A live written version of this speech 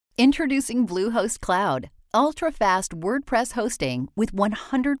Introducing Bluehost Cloud, ultra-fast WordPress hosting with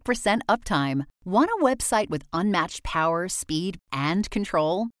 100% uptime. Want a website with unmatched power, speed, and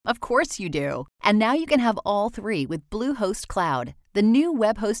control? Of course you do. And now you can have all three with Bluehost Cloud, the new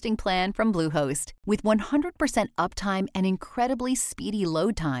web hosting plan from Bluehost. With 100% uptime and incredibly speedy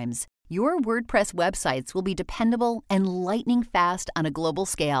load times, your WordPress websites will be dependable and lightning fast on a global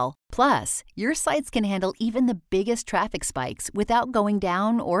scale. Plus, your sites can handle even the biggest traffic spikes without going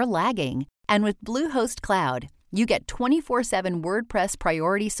down or lagging. And with Bluehost Cloud, you get 24/7 WordPress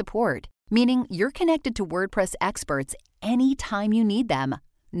priority support, meaning you're connected to WordPress experts anytime you need them.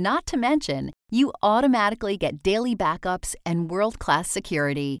 Not to mention, you automatically get daily backups and world-class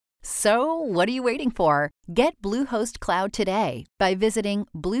security. So, what are you waiting for? Get Bluehost Cloud today by visiting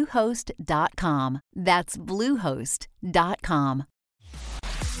Bluehost.com. That's Bluehost.com.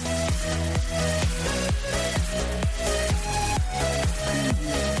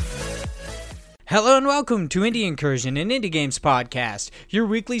 Hello and welcome to Indie Incursion, an indie games podcast, your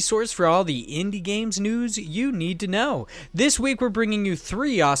weekly source for all the indie games news you need to know. This week we're bringing you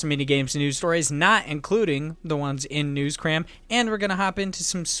 3 awesome indie games news stories, not including the ones in Newscram, and we're going to hop into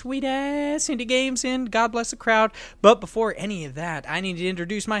some sweet-ass indie games in God Bless the Crowd. But before any of that, I need to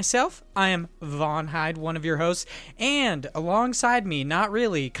introduce myself. I am Vaughn Hyde, one of your hosts, and alongside me, not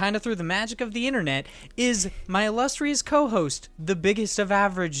really, kind of through the magic of the internet, is my illustrious co-host, the biggest of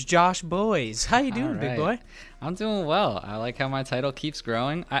average, Josh Boys. How you doing, big boy? I'm doing well. I like how my title keeps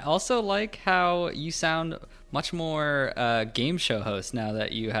growing. I also like how you sound much more game show host now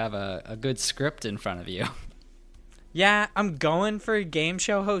that you have a good script in front of you. Yeah, I'm going for a game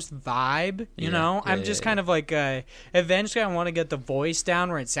show host vibe, you know? I'm just kind of like, eventually I want to get the voice down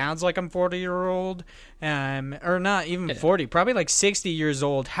where it sounds like I'm 40-year-old, or not even 40, probably like 60 years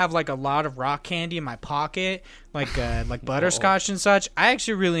old, have like a lot of rock candy in my pocket, like butterscotch and such. I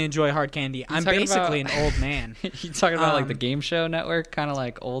actually really enjoy hard candy. I'm basically an old man. You talking about like the Game Show Network, kind of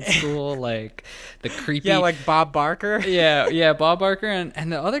like old school, like the creepy... Yeah, like Bob Barker. Yeah, Bob Barker,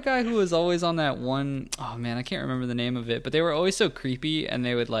 and the other guy who was always on that one, oh man, I can't remember the name of it, but they were always so creepy, and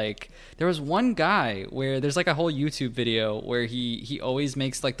they would like, there was one guy where there's like a whole YouTube video where he always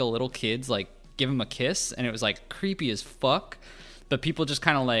makes like the little kids like give him a kiss, and it was like creepy as fuck, but people just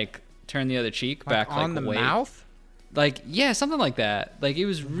kind of like turn the other cheek back, like on the mouth, like, yeah, something like that. Like, it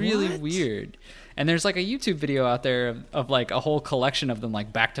was really weird. And there's like a YouTube video out there of like a whole collection of them,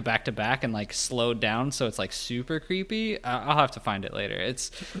 like back to back to back, and like slowed down, so it's like super creepy. I'll have to find it later.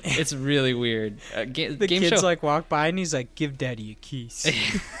 It's really weird. The game kids show, like walk by and he's like, "Give Daddy a kiss."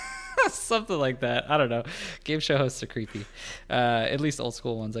 Something like that. I don't know. Game show hosts are creepy. At least old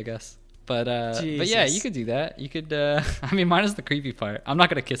school ones, I guess. But yeah, you could do that. You could. I mean, mine is the creepy part. I'm not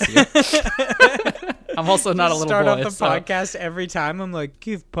gonna kiss you. I'm also not a little boy. Start off the podcast every time. I'm like,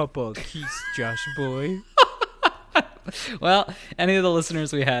 "Give Papa a kiss, Josh boy." Well, any of the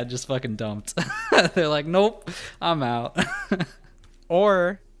listeners we had just fucking dumped. They're like, "Nope, I'm out."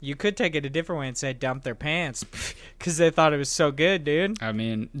 Or you could take it a different way and say dump their pants because they thought it was so good, dude. I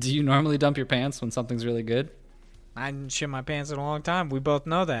mean, do you normally dump your pants when something's really good? I didn't shit my pants in a long time. We both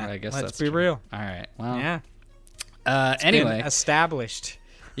know that. I guess Let's that's be true. real. All right. Well. Yeah. Anyway, been established.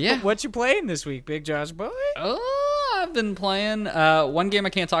 Yeah. What you playing this week, Big Josh boy? Oh, I've been playing one game I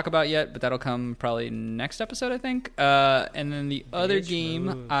can't talk about yet, but that'll come probably next episode, I think. And then the other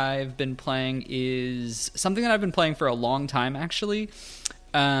game I've been playing is something that I've been playing for a long time, actually.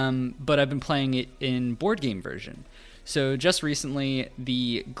 But I've been playing it in board game version. So just recently,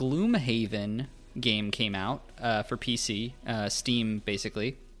 the Gloomhaven game came out for PC, Steam,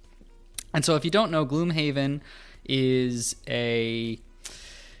 basically. And so if you don't know, Gloomhaven is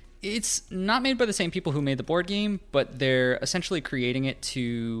it's not made by the same people who made the board game, but they're essentially creating it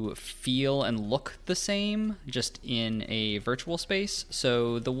to feel and look the same, just in a virtual space.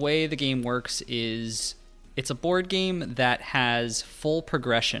 So the way the game works is it's a board game that has full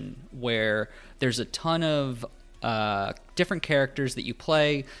progression, where there's a ton of different characters that you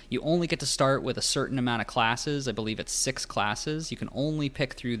play. You only get to start with a certain amount of classes. I believe it's 6 classes. You can only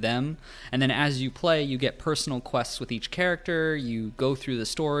pick through them. And then as you play, you get personal quests with each character. You go through the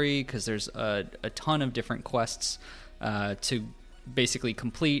story because there's a ton of different quests to basically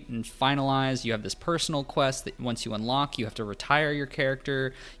complete and finalize. You have this personal quest that once you unlock, you have to retire your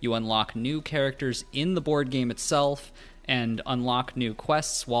character. You unlock new characters in the board game itself and unlock new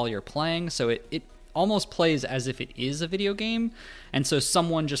quests while you're playing. So it almost plays as if it is a video game. And so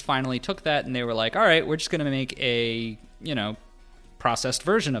someone just finally took that and they were like, all right, we're just going to make a, processed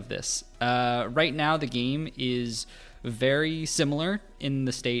version of this. Right now, the game is very similar in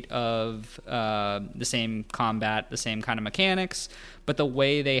the state of the same combat, the same kind of mechanics, but the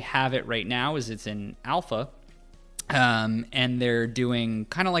way they have it right now is it's in alpha, and they're doing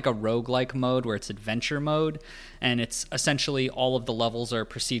kind of like a roguelike mode where it's adventure mode, and it's essentially all of the levels are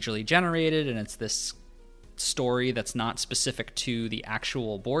procedurally generated, and it's this story that's not specific to the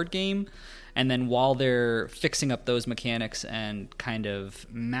actual board game. And then while they're fixing up those mechanics and kind of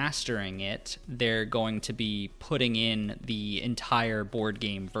mastering it, they're going to be putting in the entire board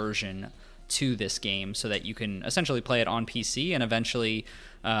game version to this game so that you can essentially play it on PC, and eventually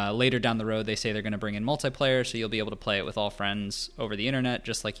later down the road they say they're going to bring in multiplayer, so you'll be able to play it with all friends over the internet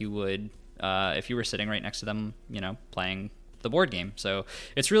just like you would if you were sitting right next to them, playing the board game. So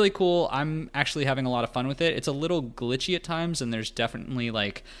it's really cool. I'm actually having a lot of fun with it. It's a little glitchy at times, and there's definitely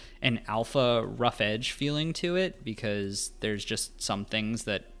like an alpha rough edge feeling to it because there's just some things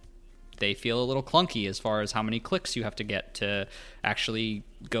that they feel a little clunky as far as how many clicks you have to get to actually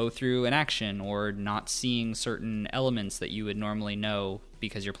go through an action, or not seeing certain elements that you would normally know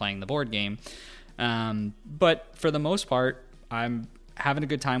because you're playing the board game. But for the most part, I'm having a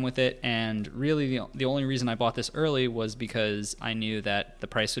good time with it, and really the only reason I bought this early was because I knew that the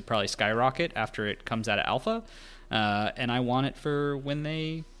price would probably skyrocket after it comes out of alpha, and I want it for when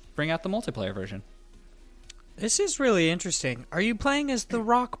they bring out the multiplayer version. This is really interesting. Are you playing as the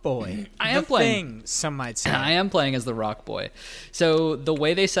Rock Boy? I am playing. Thing, some might say. I am playing as the Rock Boy. So the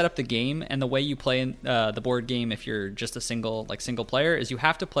way they set up the game and the way you play in, the board game, if you're just a single player, is you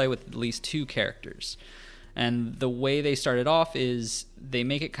have to play with at least 2 characters. And the way they started off is they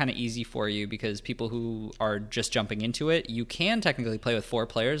make it kind of easy for you because people who are just jumping into it, you can technically play with 4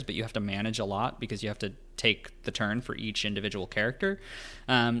 players, but you have to manage a lot because you have to take the turn for each individual character.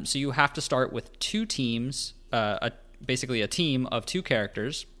 So you have to start with 2 teams, basically a team of 2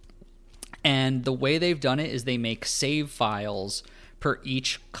 characters. And the way they've done it is they make save files per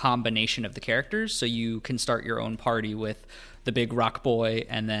each combination of the characters. So you can start your own party with the big rock boy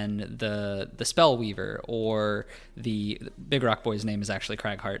and then the spellweaver, or the big rock boy's name is actually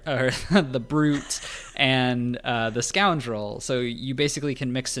Craghart, or the brute and the scoundrel. So you basically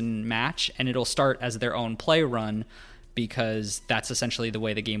can mix and match, and it'll start as their own play run, because that's essentially the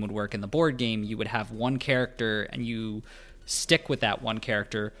way the game would work in the board game. You would have one character and you stick with that one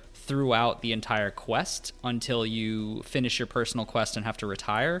character throughout the entire quest until you finish your personal quest and have to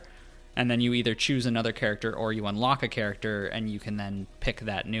retire. And then you either choose another character or you unlock a character, and you can then pick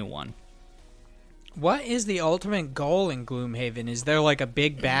that new one. What is the ultimate goal in Gloomhaven? Is there like a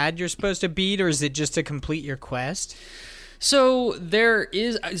big bad you're supposed to beat, or is it just to complete your quest? So there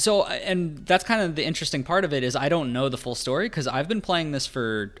is, and that's kind of the interesting part of it, is I don't know the full story because I've been playing this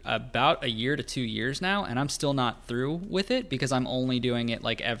for about 1 year to 2 years now, and I'm still not through with it because I'm only doing it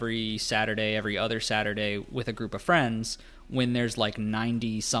like every Saturday, every other Saturday with a group of friends, when there's like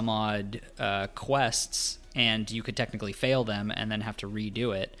 90 some odd quests, and you could technically fail them and then have to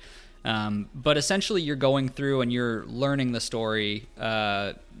redo it. But essentially you're going through and you're learning the story.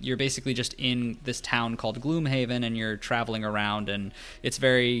 You're basically just in this town called Gloomhaven, and you're traveling around, and it's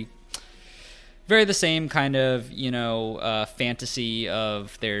very, very the same kind of, fantasy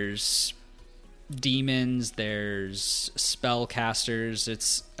of there's demons, there's spellcasters.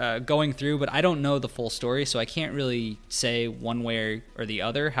 It's going through, but I don't know the full story, so I can't really say one way or the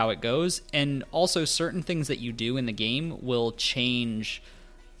other how it goes. And also certain things that you do in the game will change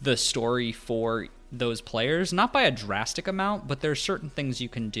the story for those players, not by a drastic amount, but there's certain things you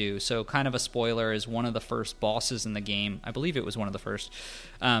can do. So kind of a spoiler is one of the first bosses in the game, I believe it was one of the first,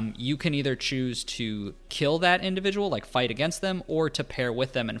 you can either choose to kill that individual, like fight against them, or to pair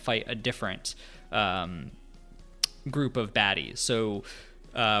with them and fight a different group of baddies. So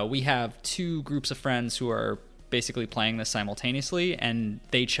we have 2 groups of friends who are basically playing this simultaneously, and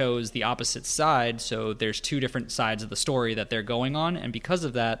they chose the opposite side, so there's 2 different sides of the story that they're going on, and because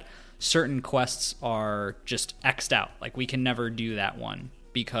of that, certain quests are just X'd out. Like, we can never do that one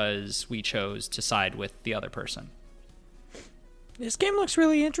because we chose to side with the other person. This game looks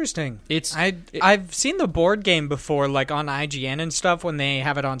really interesting. I've seen the board game before, like on IGN and stuff, when they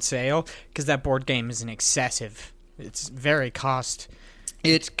have it on sale, because that board game is an excessive. It's very cost.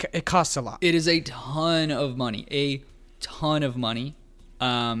 It costs a lot. It is a ton of money.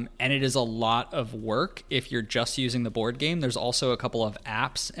 And it is a lot of work if you're just using the board game. There's also a couple of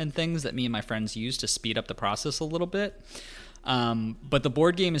apps and things that me and my friends use to speed up the process a little bit. But the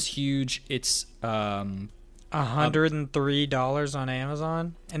board game is huge. It's $103 on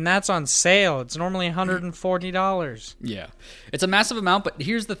Amazon, and that's on sale. It's normally $140. Yeah, it's a massive amount. But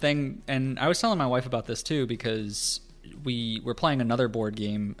here's the thing, and I was telling my wife about this too, because we're playing another board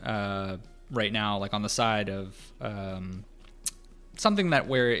game right now, like on the side of something that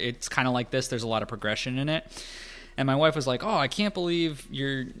where it's kind of like this. There's a lot of progression in it. And my wife was like, "Oh, I can't believe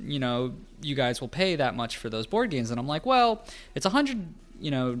you guys will pay that much for those board games." And I'm like, "Well, it's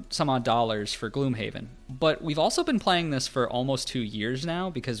 $100, some odd dollars for Gloomhaven. But we've also been playing this for almost 2 years now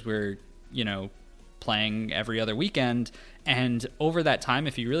because we're, playing every other weekend. And over that time,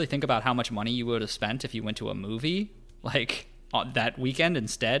 if you really think about how much money you would have spent if you went to a movie, like that weekend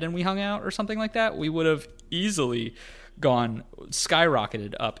instead and we hung out or something like that, we would have easily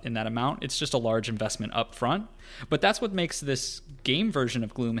skyrocketed up in that amount. It's just a large investment up front. But that's what makes this game version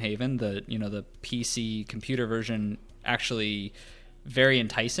of Gloomhaven, the PC computer version, actually very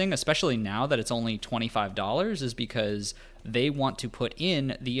enticing, especially now that it's only $25, is because they want to put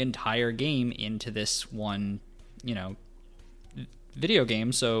in the entire game into this one, video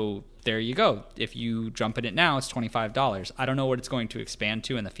game. So there you go. If you jump in it now, it's $25. I don't know what it's going to expand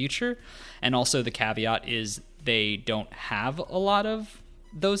to in the future. And also the caveat is they don't have a lot of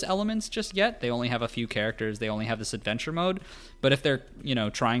those elements just yet. They only have a few characters. They only have this adventure mode. But if they're,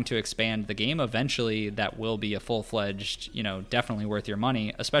 trying to expand the game, eventually that will be a full-fledged, definitely worth your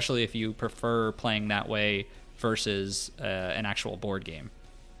money, especially if you prefer playing that way versus an actual board game.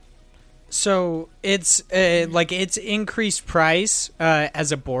 So it's it's increased price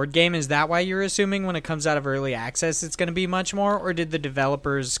as a board game. Is that why you're assuming when it comes out of early access it's going to be much more, or did the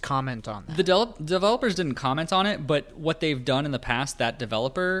developers comment on that? The developers didn't comment on it, but what they've done in the past, that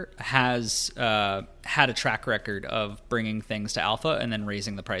developer has had a track record of bringing things to alpha and then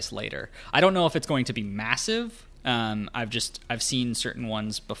raising the price later. I don't know if it's going to be massive. I've seen certain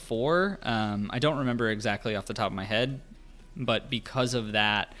ones before. I don't remember exactly off the top of my head, but because of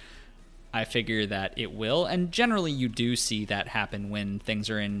that, I figure that it will. And generally you do see that happen when things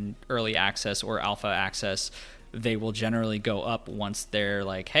are in early access or alpha access. They will generally go up once they're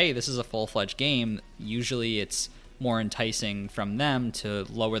like, hey, this is a full-fledged game. Usually it's more enticing from them to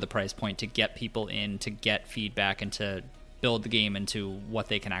lower the price point to get people in, to get feedback, and to build the game into what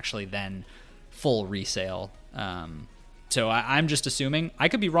they can actually then full resale. So I'm just assuming. I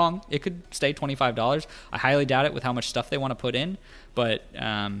could be wrong. It could stay $25. I highly doubt it with how much stuff they want to put in. But,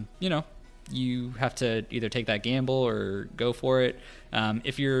 you have to either take that gamble or go for it.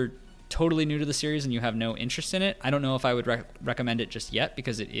 If you're totally new to the series and you have no interest in it, I don't know if I would recommend it just yet,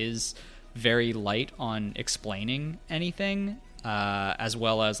 because it is very light on explaining anything, as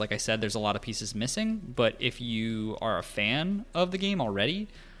well as, like I said, there's a lot of pieces missing. But if you are a fan of the game already,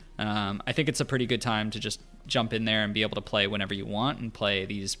 I think it's a pretty good time to just jump in there and be able to play whenever you want and play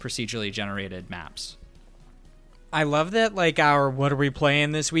these procedurally generated maps. I love that, our "What are we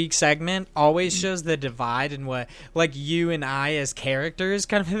playing this week" segment always shows the divide in what, you and I as characters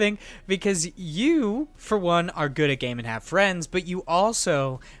kind of a thing, because you, for one, are good at game and have friends, but you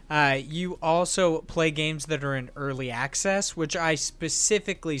also play games that are in early access, which I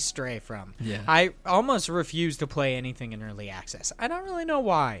specifically stray from. Yeah. I almost refuse to play anything in early access. I don't really know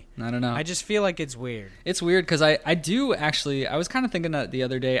why. I don't know. I just feel like it's weird. It's weird because I do actually, I was kind of thinking that the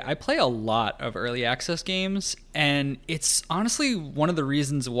other day, I play a lot of early access games, and it's honestly one of the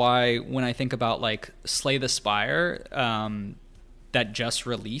reasons why when I think about Slay the Spire, that just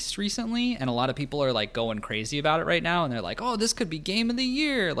released recently, and a lot of people are going crazy about it right now, and they're like, oh, this could be game of the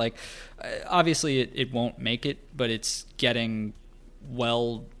year. Obviously it won't make it, but it's getting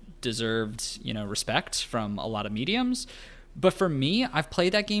well-deserved, respect from a lot of mediums. But for me, I've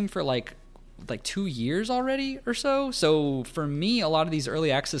played that game for 2 years already or so. So for me, a lot of these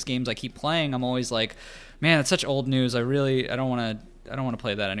early access games I keep playing, I'm always like, man, it's such old news. I don't want to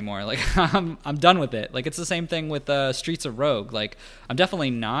play that anymore. I'm done with it. It's the same thing with Streets of Rogue. I'm definitely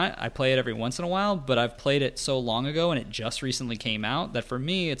not. I play it every once in a while, but I've played it so long ago and it just recently came out that for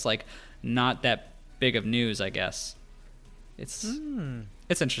me it's not that big of news, I guess. It's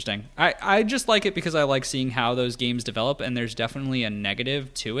interesting. I just like it because I like seeing how those games develop, and there's definitely a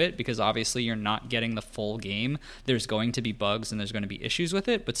negative to it because obviously you're not getting the full game. There's going to be bugs and there's going to be issues with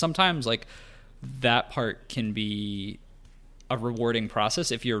it, but sometimes that part can be a rewarding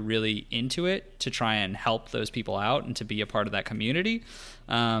process if you're really into it, to try and help those people out and to be a part of that community.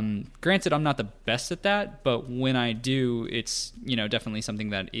 Granted, I'm not the best at that, but when I do, it's definitely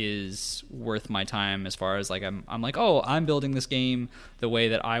something that is worth my time, as far as I'm like, oh, I'm building this game the way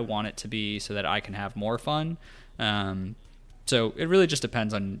that I want it to be so that I can have more fun. So it really just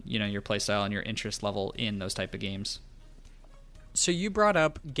depends on your play style and your interest level in those type of games. So you brought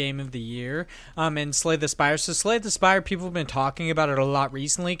up Game of the Year and Slay the Spire. So Slay the Spire, people have been talking about it a lot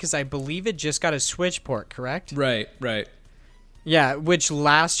recently because I believe it just got a Switch port, correct? Right. Yeah, which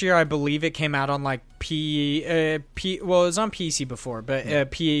last year I believe it came out on like well, it was on PC before, but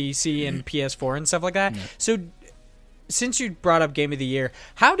PC and PS4 and stuff like that. Yeah. So since you brought up Game of the Year,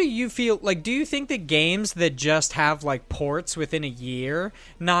 how do you feel, like, do you think that games that just have like ports within a year,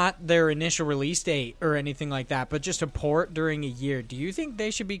 not their initial release date or anything like that, but just a port during a year, do you think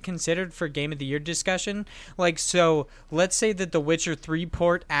they should be considered for Game of the Year discussion? Like, so let's say that the Witcher 3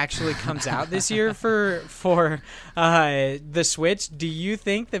 port actually comes out this year for the Switch. Do you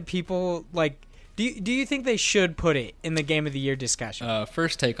think that people like do you think they should put it in the Game of the Year discussion?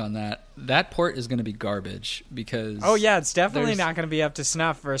 First take on that port is going to be garbage because it's definitely not going to be up to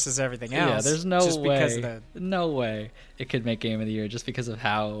snuff versus everything else. Yeah, there's no way it could make Game of the Year just because of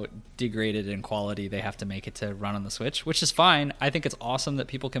how degraded in quality they have to make it to run on the Switch, which is fine. I think it's awesome that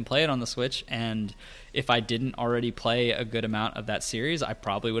people can play it on the Switch, and if I didn't already play a good amount of that series, I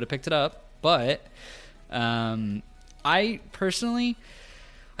probably would have picked it up. But I personally,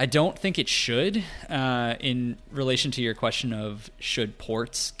 I don't think it should, in relation to your question of should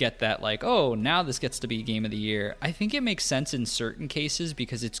ports get that, like, oh, now this gets to be Game of the Year. I think it makes sense in certain cases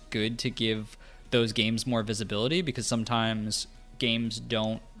because it's good to give those games more visibility, because sometimes games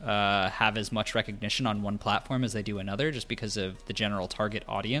don't have as much recognition on one platform as they do another, just because of the general target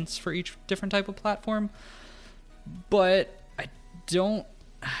audience for each different type of platform. But I don't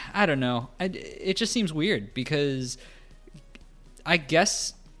know. It just seems weird because I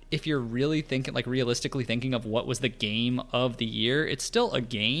guess if you're really thinking, like realistically thinking of what was the game of the year, it's still a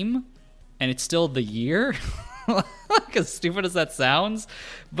game and it's still the year. Like, as stupid as that sounds,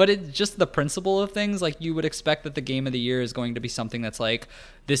 but it's just the principle of things. Like, you would expect that the game of the year is going to be something that's like,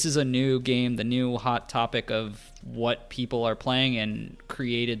 this is a new game, the new hot topic of what people are playing, and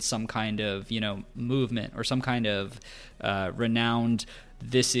created some kind of, movement or some kind of renowned,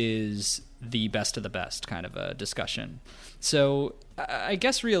 this is the best of the best kind of a discussion. So I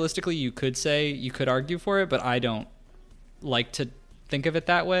guess realistically you could argue for it, but I don't like to think of it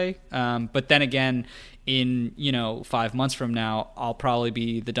that way. But then again, in 5 months from now, I'll probably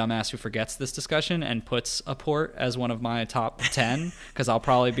be the dumbass who forgets this discussion and puts a port as one of my top 10, because I'll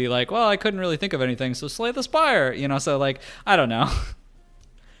probably be like, well, I couldn't really think of anything, so Slay the Spire, so like, I don't know.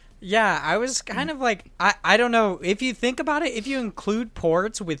 Yeah, I was kind of like, I don't know, if you think about it, if you include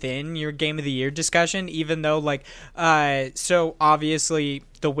ports within your Game of the Year discussion, even though, like, so obviously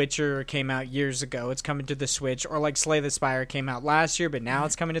The Witcher came out years ago, it's coming to the Switch, or like Slay the Spire came out last year, but now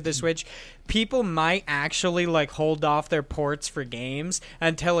it's coming to the Switch, people might actually, like, hold off their ports for games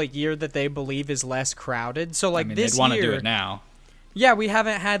until a year that they believe is less crowded. So, like, this they'd want to do it now. Yeah, we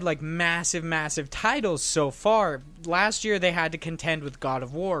haven't had, like, massive titles so far. Last year, they had to contend with God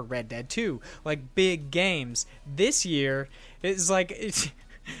of War, Red Dead 2, like, big games. This year, it's like,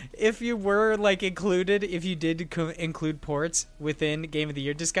 if you were, like, if you did include ports within Game of the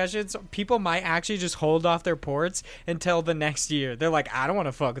Year discussions, people might actually just hold off their ports until the next year. They're like, I don't want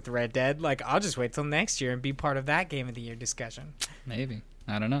to fuck with Red Dead. Like, I'll just wait till next year and be part of that Game of the Year discussion. Maybe.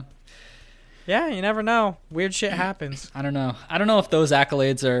 I don't know. Yeah, you never know. Weird shit happens. I don't know. I don't know if those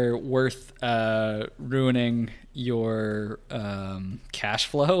accolades are worth ruining your cash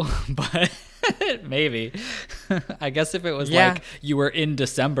flow, but maybe. I guess if it was like you were in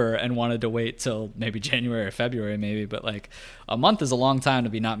December and wanted to wait till maybe January or February, maybe, but like a month is a long time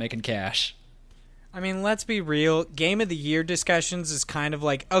to be not making cash. I mean, let's be real. Game of the Year discussions is kind of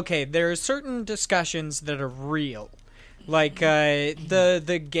like, okay, there are certain discussions that are real. Like the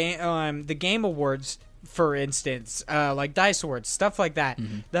game awards, for instance, like DICE Awards, stuff like that.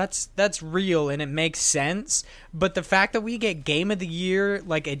 Mm-hmm. That's real and it makes sense. But the fact that we get Game of the Year,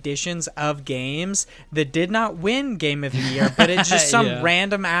 like, editions of games that did not win Game of the Year, but it's just some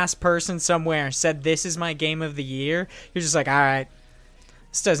random ass person somewhere said, this is my Game of the Year, you're just like, all right,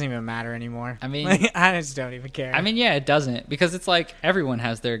 this doesn't even matter anymore. I mean, like, I just don't even care. I mean, yeah, it doesn't, because it's like everyone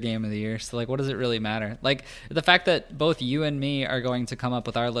has their Game of the Year. So, like, what does it really matter? Like, the fact that both you and me are going to come up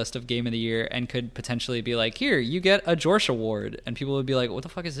with our list of Game of the Year and could potentially be like, here, you get a Jorsh Award. And people would be like, what the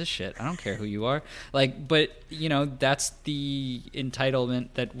fuck is this shit? I don't care who you are. Like, but, that's the entitlement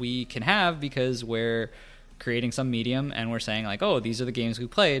that we can have because we're creating some medium and we're saying, like, oh, these are the games we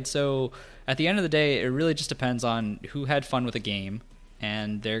played. So, at the end of the day, it really just depends on who had fun with a game.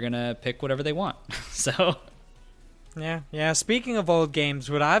 And they're going to pick whatever they want. So, Yeah. Speaking of old games,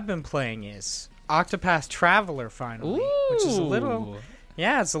 what I've been playing is Octopath Traveler finally. Ooh. Which is it's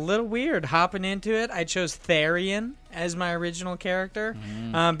a little weird. Hopping into it, I chose Therion. as my original character,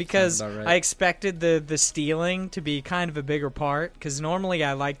 because right. I expected the stealing to be kind of a bigger part, because normally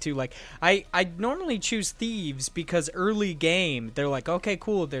I like to, like, I normally choose thieves because early game, they're like, okay,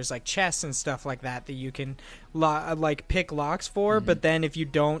 cool, there's like chests and stuff like that you can like pick locks for, but then if you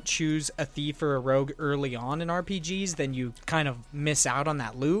don't choose a thief or a rogue early on in RPGs, then you kind of miss out on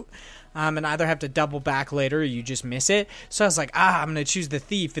that loot. And either have to double back later or you just miss it. So I was like, I'm going to choose the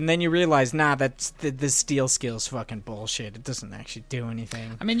thief. And then you realize, that's the steal skill's fucking bullshit. It doesn't actually do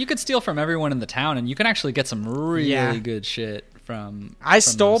anything. I mean, you could steal from everyone in the town, and you can actually get some really good shit from... I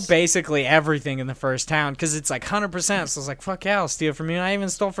stole basically everything in the first town because it's like 100%. So I was like, fuck yeah, I'll steal from you. And I even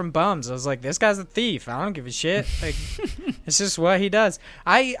stole from bums. I was like, this guy's a thief. I don't give a shit. Like, it's just what he does.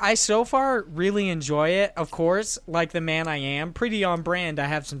 I so far really enjoy it. Of course, like the man I am, pretty on brand. I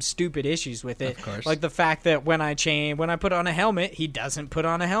have some stupid issues with it. Of course. Like the fact that when I put on a helmet, he doesn't put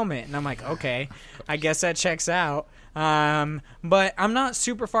on a helmet. And I'm like, okay, I guess that checks out. But I'm not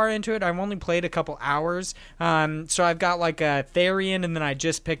super far into it. I've only played a couple hours. So I've got like a Therian, and then I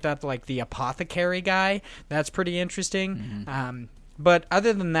just picked up like the apothecary guy. That's pretty interesting. But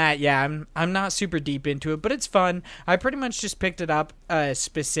other than that, yeah, I'm not super deep into it, but it's fun. I pretty much just picked it up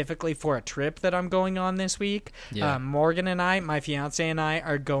specifically for a trip that I'm going on this week. Yeah. Morgan and I, my fiance and I,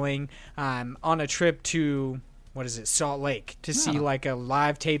 are going on a trip to... what is it, Salt Lake, to see like a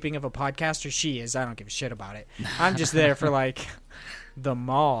live taping of a podcast, or she is. I don't give a shit about it. I'm just there for like the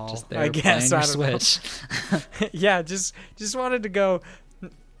mall, Just there I guess. playing I your don't Switch. know. Yeah, just wanted to go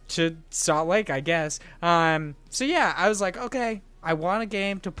to Salt Lake, I guess. So yeah, I was like, okay, I want a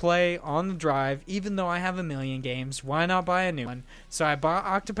game to play on the drive, even though I have a million games. Why not buy a new one? So I bought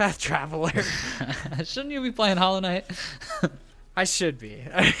Octopath Traveler. Shouldn't you be playing Hollow Knight? I should be.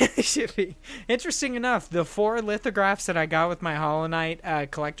 I should be. Interesting enough, the 4 lithographs that I got with my Hollow Knight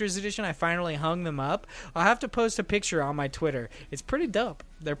Collector's Edition, I finally hung them up. I'll have to post a picture on my Twitter. It's pretty dope.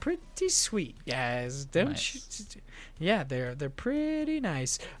 They're pretty sweet, guys. Yeah, they're pretty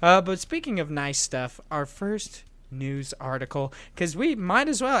nice. But speaking of nice stuff, our first news article, because we might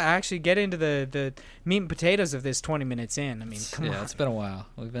as well actually get into the meat and potatoes of this 20 minutes in. I mean, come on. Yeah, it's been a while.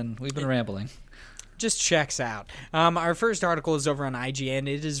 We've been rambling. Just checks out. Our first article is over on IGN.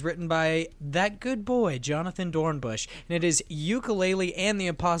 It is written by that good boy, Jonathan Dornbush, and it is Yooka-Laylee and the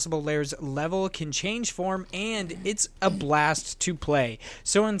Impossible Lair's level can change form, and it's a blast to play.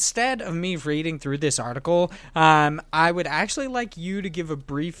 So instead of me reading through this article, I would actually like you to give a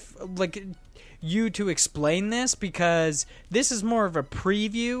brief, you to explain this, because this is more of a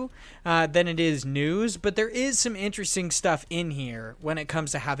preview than it is news, but there is some interesting stuff in here when it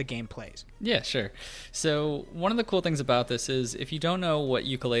comes to how the game plays. Yeah, sure. So one of the cool things about this is, if you don't know what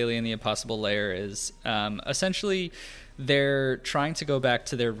Yooka-Laylee and the Impossible Lair is, essentially they're trying to go back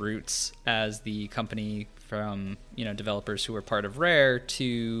to their roots as the company from, developers who were part of Rare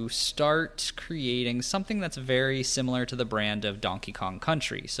to start creating something that's very similar to the brand of Donkey Kong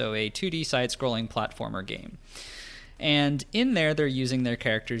Country, so a 2D side-scrolling platformer game. And in there, they're using their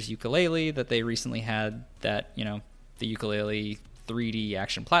character's Yooka-Laylee that they recently had that, the Yooka-Laylee 3D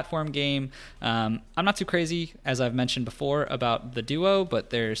action platform game. I'm not too crazy, as I've mentioned before, about the duo, but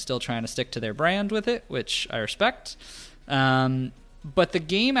they're still trying to stick to their brand with it, which I respect. But the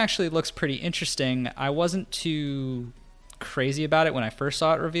game actually looks pretty interesting. I wasn't too crazy about it when I first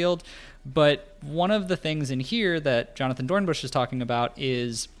saw it revealed, but one of the things in here that Jonathan Dornbush is talking about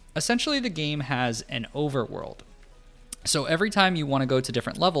is essentially the game has an overworld. So every time you want to go to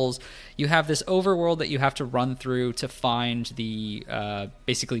different levels, you have this overworld that you have to run through to find the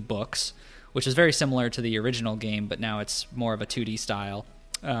basically books, which is very similar to the original game, but now it's more of a 2D style.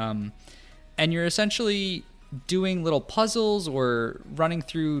 And you're essentially doing little puzzles or running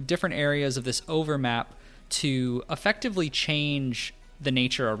through different areas of this overmap to effectively change the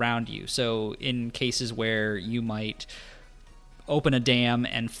nature around you. So in cases where you might open a dam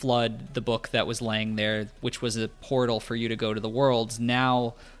and flood the book that was laying there, which was a portal for you to go to the worlds,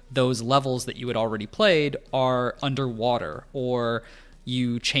 now those levels that you had already played are underwater, or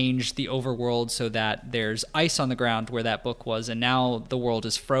you change the overworld so that there's ice on the ground where that book was, and now the world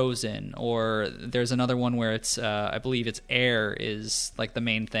is frozen. Or there's another one where it's, I believe it's air is like the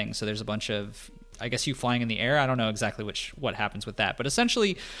main thing. So there's a bunch of, I guess, you flying in the air. I don't know exactly what happens with that. But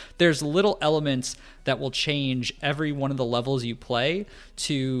essentially, there's little elements that will change every one of the levels you play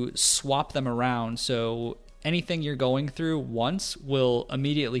to swap them around. So anything you're going through once will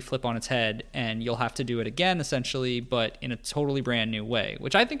immediately flip on its head, and you'll have to do it again, essentially, but in a totally brand new way,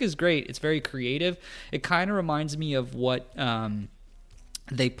 which I think is great. It's very creative. It kind of reminds me of what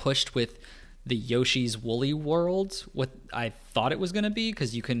they pushed with the Yoshi's Woolly World, what I thought it was going to be,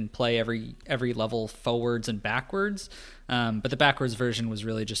 because you can play every level forwards and backwards. But the backwards version was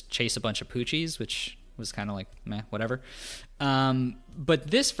really just chase a bunch of Poochies, which was kind of like, meh, whatever. But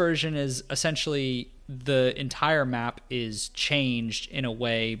this version is essentially the entire map is changed in a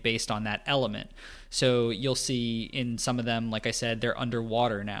way based on that element. So you'll see in some of them, like I said, they're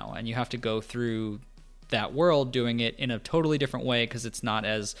underwater now, and you have to go through that world doing it in a totally different way, because it's not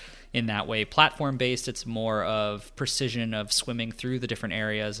as in that way platform based. It's more of precision of swimming through the different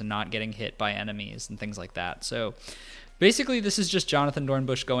areas and not getting hit by enemies and things like that. So basically this is just Jonathan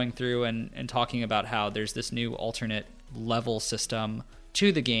Dornbush going through and talking about how there's this new alternate level system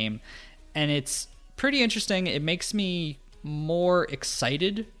to the game, and it's pretty interesting. It makes me more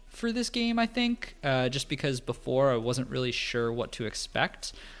excited for this game, I think, just because before I wasn't really sure what to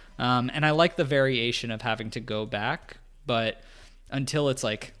expect. And I like the variation of having to go back, but until it's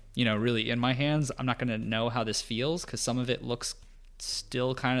like, really in my hands, I'm not going to know how this feels, because some of it looks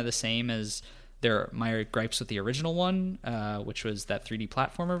still kind of the same as my gripes with the original one, which was that 3D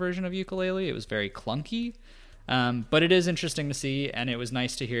platformer version of Yooka-Laylee. It was very clunky. But it is interesting to see, and it was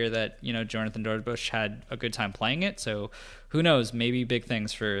nice to hear that, Jonathan Dornbush had a good time playing it. So who knows, maybe big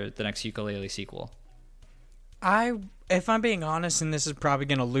things for the next Yooka-Laylee sequel. If I'm being honest, and this is probably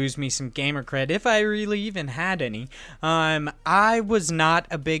going to lose me some gamer cred, if I really even had any, I was not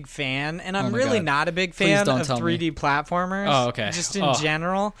a big fan, and I'm really not a big fan of 3D platformers. Oh, okay. Just in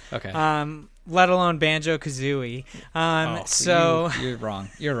general. Okay. Let alone Banjo-Kazooie. So you're wrong.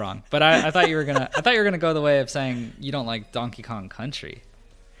 You're wrong. But I thought you were gonna go the way of saying you don't like Donkey Kong Country.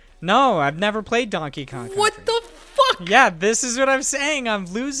 No, I've never played Donkey Kong Country. What the fuck? Yeah, this is what I'm saying. I'm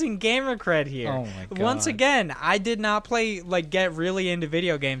losing gamer cred here. Oh my god. Once again, I did not get really into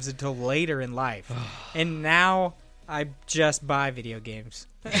video games until later in life. And now I just buy video games.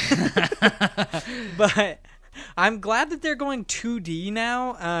 But I'm glad that they're going 2D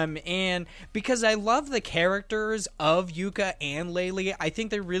now, and because I love the characters of Yuka and Laylee. I think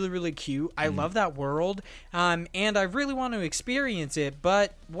they're really, really cute. I love that world, and I really want to experience it,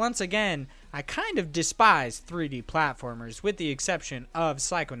 but once again, I kind of despise 3D platformers, with the exception of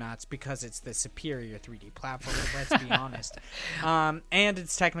Psychonauts, because it's the superior 3D platformer, let's be honest. And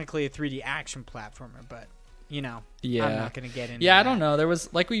it's technically a 3D action platformer, but yeah. I'm not going to get into Yeah, that. I don't know. There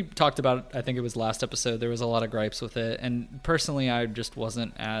was, like we talked about, I think it was last episode, there was a lot of gripes with it. And personally, I just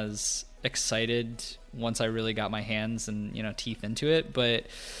wasn't as excited once I really got my hands and, teeth into it. But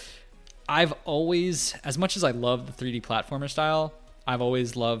I've always, as much as I love the 3D platformer style, I've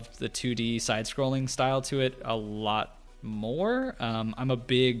always loved the 2D side-scrolling style to it a lot more. I'm a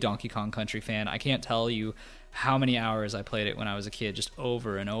big Donkey Kong Country fan. I can't tell you how many hours I played it when I was a kid, just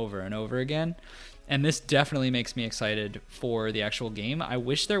over and over and over again. And this definitely makes me excited for the actual game. I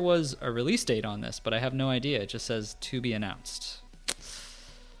wish there was a release date on this, but I have no idea. It just says to be announced.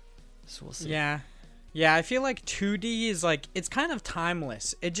 So we'll see. Yeah, I feel like 2D is it's kind of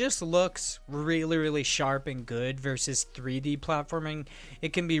timeless. It just looks really, really sharp and good, versus 3D platforming.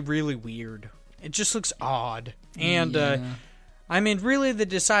 It can be really weird. It just looks odd. And really the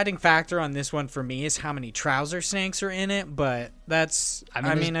deciding factor on this one for me is how many trouser snakes are in it, but that's I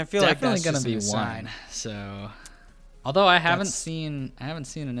feel like that's going to be one. So although I haven't seen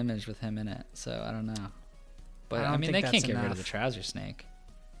an image with him in it, so I don't know. But I mean, they can't get rid of the trouser snake.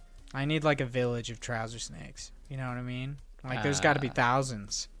 I need a village of trouser snakes. You know what I mean? There's got to be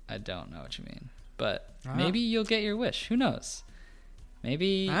thousands. I don't know what you mean, but maybe you'll get your wish. Who knows?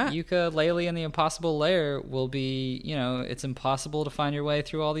 Maybe Yooka-Laylee and the Impossible Lair will be, it's impossible to find your way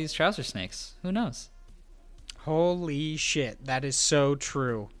through all these trouser snakes. Who knows? Holy shit, that is so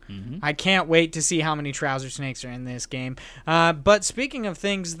true. Mm-hmm. I can't wait to see how many trouser snakes are in this game. But speaking of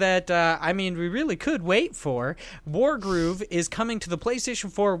things that, we really could wait for, Wargroove is coming to the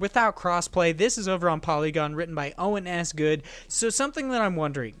PlayStation 4 without crossplay. This is over on Polygon, written by Owen S. Good. So something that I'm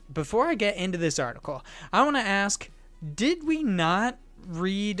wondering, before I get into this article, I want to ask, did we not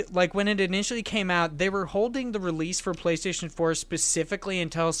read, when it initially came out, they were holding the release for PlayStation 4 specifically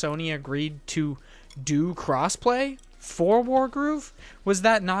until Sony agreed to do crossplay for Wargroove? Was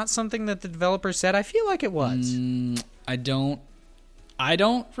that not something that the developer said? I feel like it was. I don't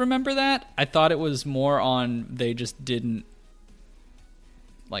remember that. I thought it was more on they just didn't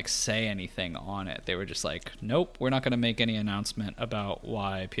say anything on it. They were just like, nope, we're not going to make any announcement about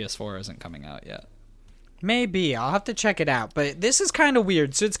why PS4 isn't coming out yet. Maybe. I'll have to check it out. But this is kind of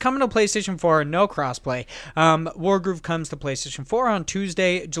weird. So it's coming to PlayStation 4, no crossplay. Wargroove comes to PlayStation 4 on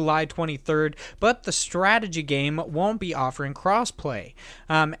Tuesday, July 23rd, but the strategy game won't be offering crossplay,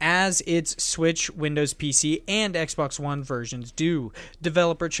 as its Switch, Windows PC, and Xbox One versions do.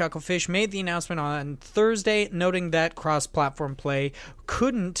 Developer Chucklefish made the announcement on Thursday, noting that cross-platform play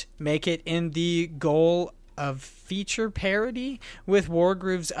couldn't make it in the goal of feature parity with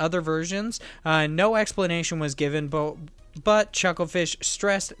Wargroove's other versions. No explanation was given, but Chucklefish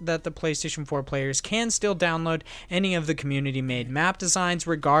stressed that the PlayStation 4 players can still download any of the community-made map designs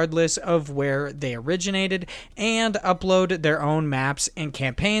regardless of where they originated and upload their own maps and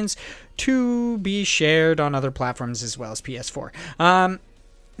campaigns to be shared on other platforms as well as PS4.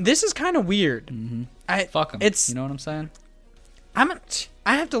 This is kind of weird. Mm-hmm. Fuck 'em. You know what I'm saying?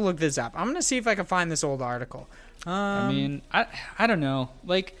 I have to look this up. I'm going to see if I can find this old article. I mean, I don't know.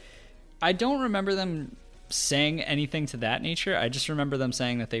 Like, I don't remember them saying anything to that nature. I just remember them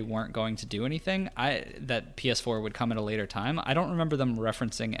saying that they weren't going to do anything. That PS4 would come at a later time. I don't remember them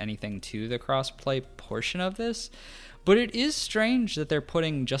referencing anything to the crossplay portion of this. But it is strange that they're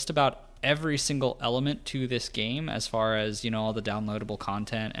putting just about every single element to this game, as far as, you know, all the downloadable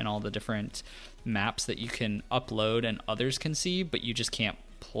content and all the different maps that you can upload and others can see, but you just can't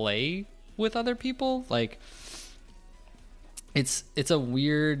play with other people. Like, it's a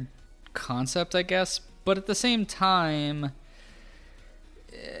weird concept, I guess, but at the same time,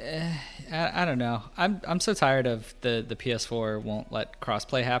 I don't know. I'm so tired of the PS4 won't let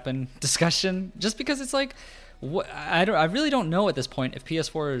crossplay happen discussion, just because it's like, I really don't know at this point if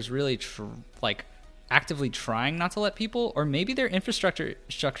PS4 is really actively trying not to let people, or maybe their infrastructure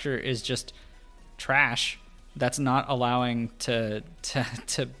is just trash that's not allowing to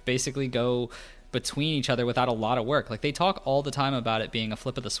basically go between each other without a lot of work. Like, they talk all the time about it being a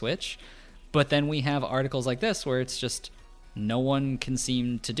flip of the switch, but then we have articles like this where it's just no one can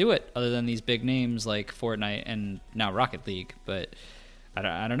seem to do it other than these big names like Fortnite and now Rocket League. But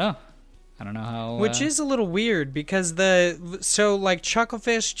I don't know. I don't know how... Which is a little weird, because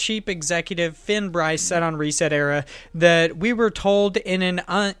Chucklefish chief executive Finn Bryce said on Reset Era that we were told in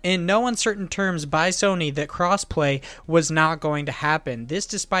no uncertain terms by Sony that crossplay was not going to happen. This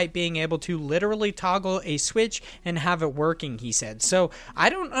despite being able to literally toggle a switch and have it working, he said. So I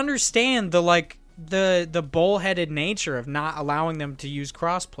don't understand the bullheaded nature of not allowing them to use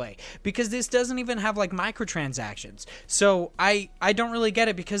crossplay, because this doesn't even have microtransactions. So I don't really get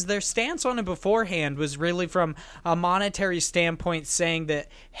it, because their stance on it beforehand was really from a monetary standpoint, saying that,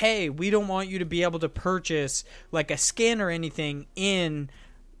 hey, we don't want you to be able to purchase a skin or anything in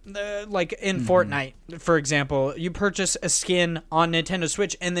Fortnite, for example. You purchase a skin on Nintendo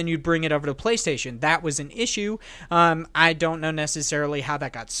Switch and then you'd bring it over to PlayStation. That was an issue. I don't know necessarily how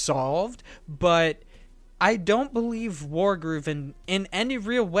that got solved, but I don't believe Wargroove in any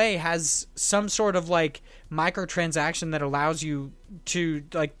real way has some sort of microtransaction that allows you to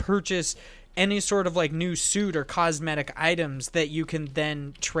purchase any sort of new suit or cosmetic items that you can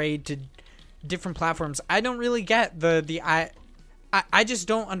then trade to different platforms. I don't really get I just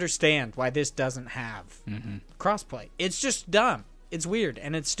don't understand why this doesn't have crossplay. It's just dumb. It's weird,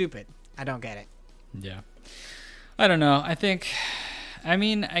 and it's stupid. I don't get it. Yeah. I don't know. I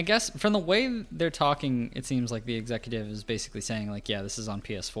guess from the way they're talking, it seems like the executive is basically saying, yeah, this is on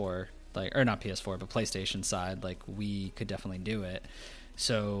PS4, or not PS4, but PlayStation side. We could definitely do it.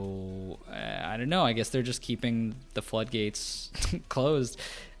 So, I don't know. I guess they're just keeping the floodgates closed.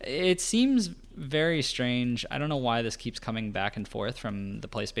 It seems very strange. I don't know why this keeps coming back and forth from the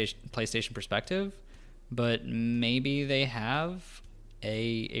PlayStation perspective, but maybe they have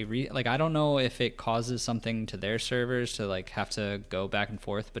I don't know if it causes something to their servers to have to go back and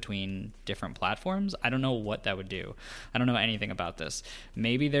forth between different platforms. I don't know what that would do. I don't know anything about this.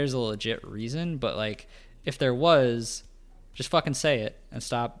 Maybe there's a legit reason, but if there was, just fucking say it and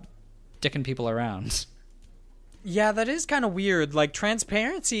stop dicking people around. Yeah, that is kind of weird.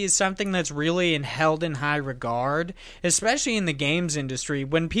 Transparency is something that's really held in high regard, especially in the games industry.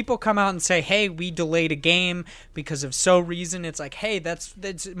 When people come out and say, hey, we delayed a game because of so reason, it's hey,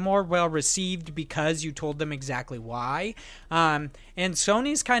 that's more well received because you told them exactly why. And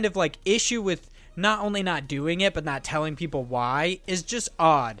Sony's kind of issue with not only not doing it, but not telling people why is just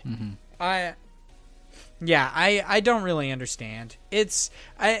odd. Mm-hmm. I don't really understand.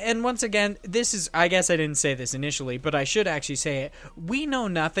 And once again, this is, I guess I didn't say this initially, but I should actually say it. We know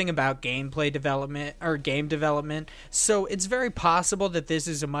nothing about gameplay development or game development, so it's very possible that this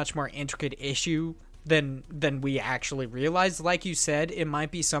is a much more intricate issue than we actually realize. Like you said, it might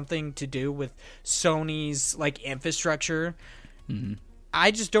be something to do with Sony's infrastructure. Mm-hmm.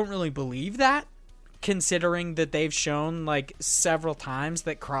 I just don't really believe that. considering that they've shown like several times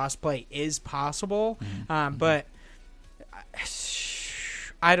that crossplay is possible. But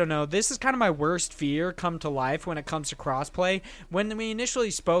I don't know. This is kind of my worst fear come to life when it comes to crossplay. When we initially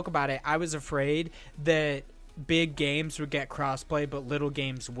spoke about it, I was afraid that big games would get crossplay, but little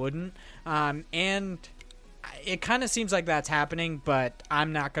games wouldn't. And it kind of seems like that's happening, but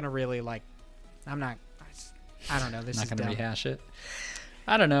I'm not going to really I don't know. This is not going dumb. to rehash it.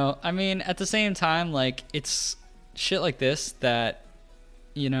 I don't know. I mean, at the same time, like, it's shit like this that,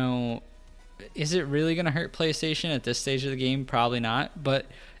 you know, is it really going to hurt PlayStation at this stage of the game? Probably not. But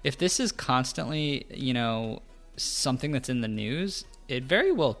if this is constantly, you know, something that's in the news, it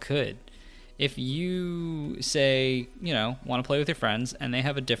very well could. If you say, you know, want to play with your friends and they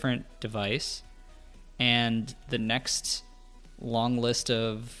have a different device and the next long list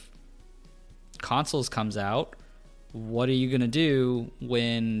of consoles comes out, what are you going to do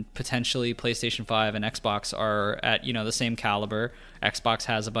when potentially PlayStation 5 and Xbox are at, you know, the same caliber? Xbox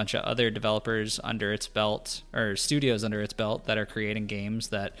has a bunch of other developers under its belt, or studios under its belt, that are creating games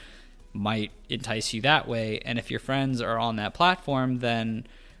that might entice you that way. And if your friends are on that platform, then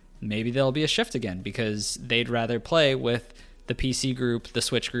maybe there'll be a shift again because they'd rather play with the PC group, the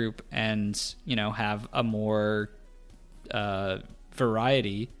Switch group, and, you know, have a more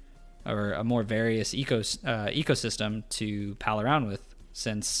variety or a more various ecosystem to pal around with,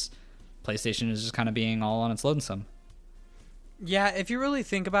 since PlayStation is just kind of being all on its lonesome. Yeah, if you really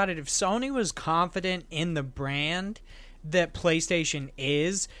think about it, if Sony was confident in the brand that PlayStation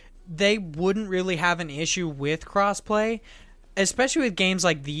is, they wouldn't really have an issue with crossplay, especially with games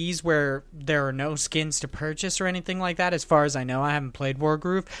like these where there are no skins to purchase or anything like that. As far as I know, I haven't played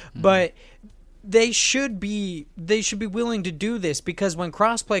Wargroove, but they should be willing to do this, because when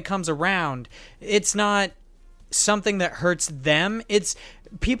crossplay comes around, it's not something that hurts them. It's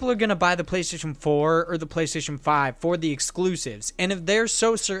people are going to buy the PlayStation 4 or the PlayStation 5 for the exclusives. And if they're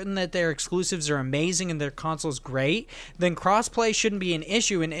so certain that their exclusives are amazing and their console's great, then crossplay shouldn't be an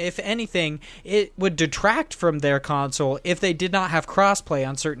issue. And if anything, it would detract from their console if they did not have crossplay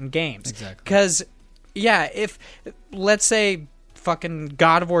on certain games. Exactly. Because, yeah, if, let's say, fucking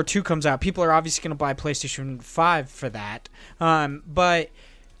God of War 2 comes out, people are obviously going to buy PlayStation 5 for that. But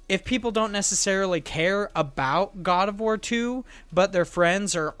if people don't necessarily care about God of War 2, but their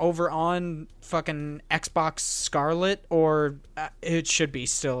friends are over on fucking Xbox Scarlet, or it should be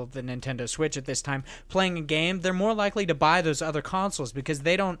still the Nintendo Switch at this time, playing a game, they're more likely to buy those other consoles because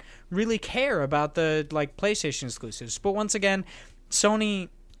they don't really care about the like PlayStation exclusives. But once again, Sony,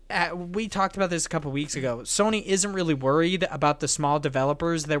 we talked about this a couple weeks ago. Sony isn't really worried about the small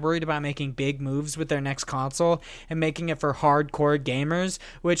developers. They're worried about making big moves with their next console and making it for hardcore gamers,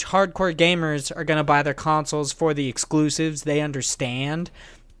 which hardcore gamers are going to buy their consoles for the exclusives. They understand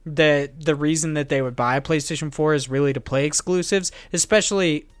that the reason that they would buy a PlayStation 4 is really to play exclusives,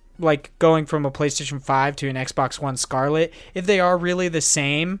 especially like going from a PlayStation 5 to an Xbox One Scarlet. If they are really the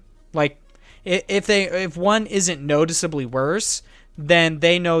same, like if one isn't noticeably worse, then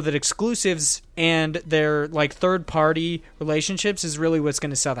they know that exclusives and their like third-party relationships is really what's going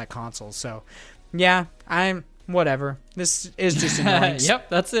to sell that console. So, yeah, whatever. This is just annoying. Yep,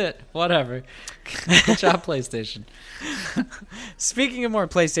 that's it. Whatever. Good job, PlayStation. Speaking of more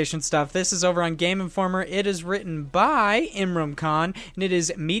PlayStation stuff, this is over on Game Informer. It is written by Imran Khan, and it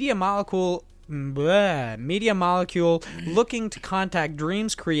is Media Molecule looking to contact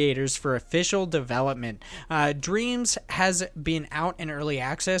Dreams creators for official development. Dreams has been out in early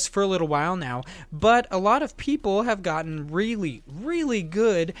access for a little while now, but a lot of people have gotten really, really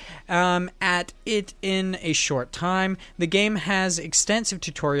good at it in a short time. The game has extensive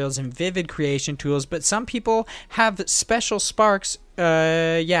tutorials and vivid creation tools, but some people have special sparks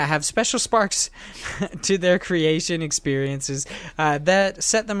to their creation experiences that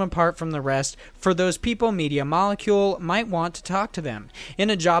set them apart from the rest. For those people, Media Molecule might want to talk to them. In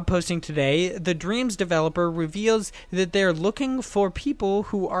a job posting today, the Dreams developer reveals that they're looking for people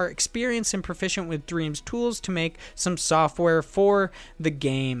who are experienced and proficient with Dreams tools to make some software for the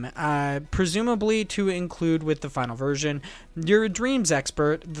game, presumably to include with the final version. You're a Dreams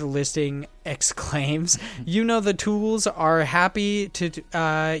expert, the listing exclaims. You know the tools and are happy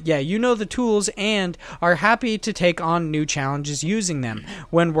to take on new challenges using them.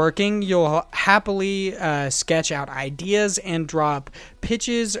 When working, you'll happily sketch out ideas and drop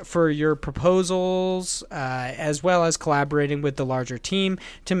pitches for your proposals, as well as collaborating with the larger team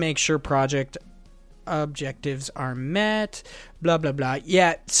to make sure project objectives are met, blah blah blah.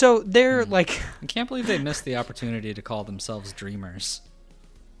 Yeah, so they're like, I can't believe they missed the opportunity to call themselves dreamers.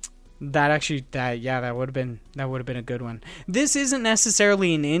 That would have been a good one. This isn't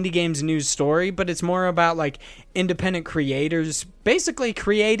necessarily an indie games news story, but it's more about like independent creators basically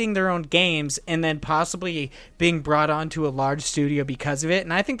creating their own games and then possibly being brought onto a large studio because of it.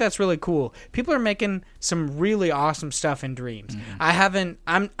 And I think that's really cool. People are making some really awesome stuff in Dreams.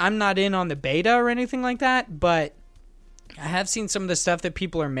 I'm not in on the beta or anything like that, but I have seen some of the stuff that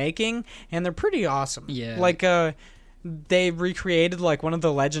people are making, and they're pretty awesome. Yeah. Like, they recreated, like, one of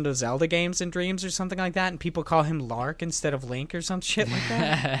the Legend of Zelda games in Dreams or something like that, and people call him Lark instead of Link or some shit like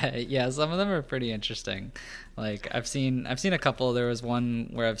that. Yeah, some of them are pretty interesting. Like, I've seen a couple. There was one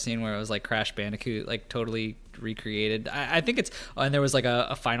where I've seen where it was, like, Crash Bandicoot, like, totally recreated. I think it's... and there was, like,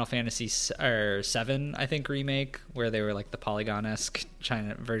 a Final Fantasy VII, I think, remake, where they were, like, the Polygon-esque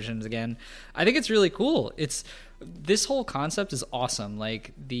China versions again. I think it's really cool. This whole concept is awesome.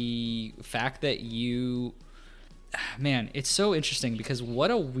 Like, the fact that man, it's so interesting because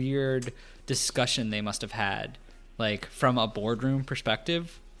what a weird discussion they must have had, like from a boardroom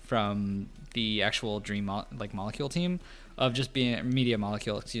perspective, from the actual Dream Molecule team of just being Media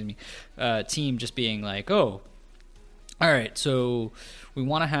Molecule, team just being like, oh, all right, so we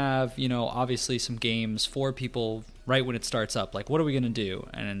want to have, obviously some games for people right when it starts up. Like, what are we going to do?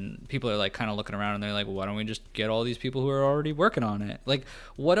 And people are like kind of looking around and they're like, well, why don't we just get all these people who are already working on it? Like,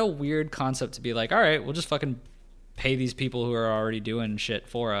 what a weird concept to be like, all right, we'll just fucking pay these people who are already doing shit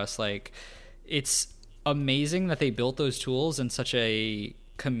for us. Like, it's amazing that they built those tools and such a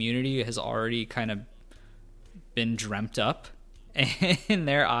community has already kind of been dreamt up in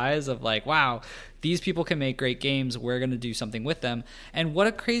their eyes of like, wow, these people can make great games, we're going to do something with them. And what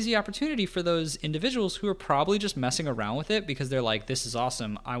a crazy opportunity for those individuals who are probably just messing around with it because they're like, this is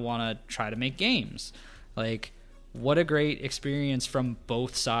awesome, I want to try to make games. Like, what a great experience from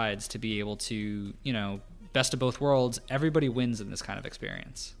both sides to be able to, best of both worlds. Everybody wins in this kind of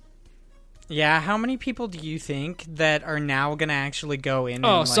experience. Yeah, how many people do you think that are now going to actually go in?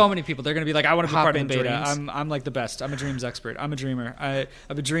 Oh, so many people. They're going to be like, I want to be part of the beta. Dreams. I'm like the best. I'm a Dreams expert. I'm a dreamer. I've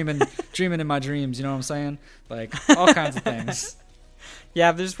been dreaming in my dreams. You know what I'm saying? Like, all kinds of things.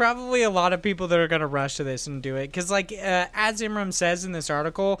 Yeah, there's probably a lot of people that are going to rush to this and do it. Because, like, as Imram says in this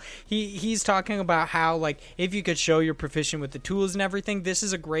article, he's talking about how, like, if you could show you're proficient with the tools and everything, this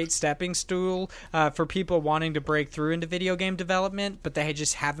is a great stepping stool for people wanting to break through into video game development, but they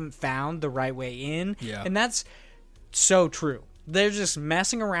just haven't found the right way in. Yeah. And that's so true. They're just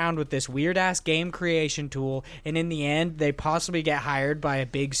messing around with this weird-ass game creation tool, and in the end, they possibly get hired by a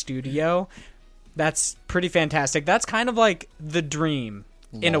big studio. That's pretty fantastic. That's kind of like the dream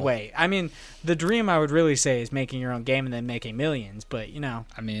in a way. I mean, the dream I would really say is making your own game and then making millions, but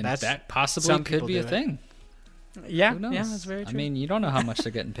I mean, that possibly could be a thing. Yeah, who knows? Yeah, that's very true. I mean, you don't know how much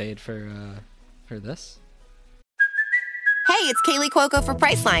they're getting paid for this. Hey, it's Kaylee Cuoco for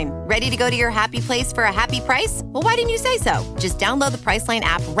Priceline. Ready to go to your happy place for a happy price? Well, why didn't you say so? Just download the Priceline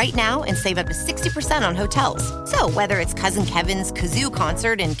app right now and save up to 60% on hotels. So whether it's Cousin Kevin's Kazoo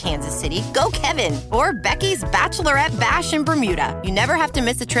concert in Kansas City, go Kevin, or Becky's Bachelorette Bash in Bermuda, you never have to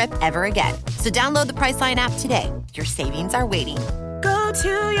miss a trip ever again. So download the Priceline app today. Your savings are waiting. Go to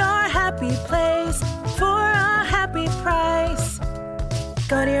your happy place for a happy price.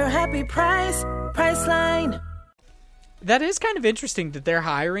 Go to your happy price, Priceline. That is kind of interesting that they're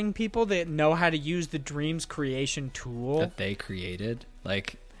hiring people that know how to use the Dreams creation tool. That they created.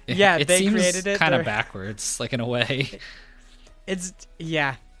 Like, yeah, it they seems created it. Kind of backwards, like in a way. It's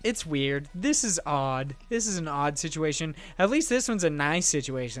weird. This is odd. This is an odd situation. At least this one's a nice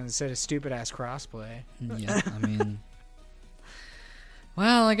situation instead of stupid-ass crossplay. Yeah, I mean...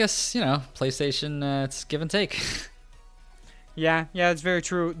 Well, I guess, PlayStation, it's give and take. Yeah, it's very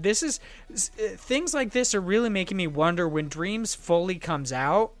true. This is things like this are really making me wonder when Dreams fully comes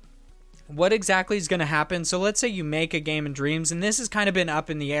out, what exactly is going to happen. So let's say you make a game in Dreams, and this has kind of been up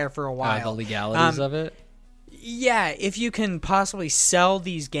in the air for a while. The legalities of it? Yeah, if you can possibly sell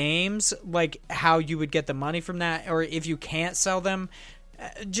these games, like how you would get the money from that, or if you can't sell them,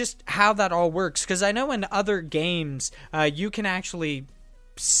 just how that all works. Because I know in other games, you can actually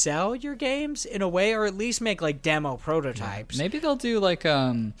sell your games in a way, or at least make like demo prototypes. Maybe they'll do like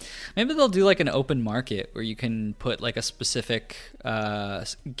an open market where you can put like a specific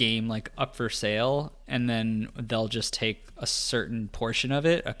game like up for sale, and then they'll just take a certain portion of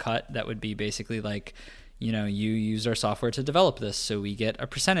it, a cut that would be basically like, you used our software to develop this, so we get a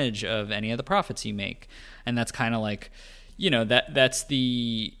percentage of any of the profits you make. And that's kind of like, that's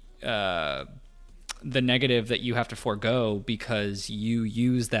the negative that you have to forego because you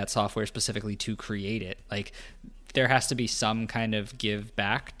use that software specifically to create it. Like, there has to be some kind of give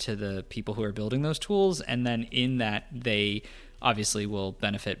back to the people who are building those tools, and then in that they obviously will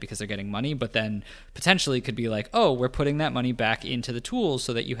benefit because they're getting money, but then potentially could be like, oh, we're putting that money back into the tools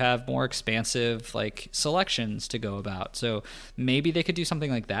so that you have more expansive like selections to go about. So maybe they could do something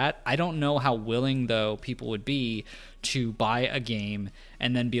like that. I don't know how willing though people would be to buy a game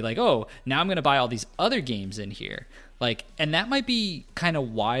and then be like, oh, now I'm going to buy all these other games in here. Like, and that might be kind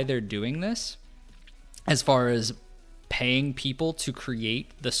of why they're doing this, as far as paying people to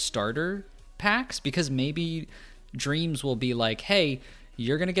create the starter packs, because maybe Dreams will be like, hey,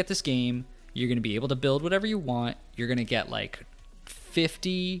 you're going to get this game, you're going to be able to build whatever you want, you're going to get like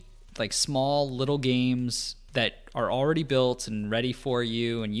 50 like small little games that are already built and ready for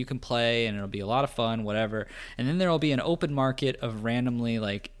you, and you can play, and it'll be a lot of fun, whatever. And then there'll be an open market of randomly,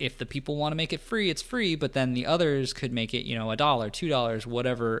 like, if the people want to make it free, it's free, but then the others could make it, $1, $2,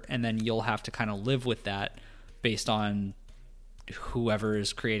 whatever, and then you'll have to kind of live with that based on whoever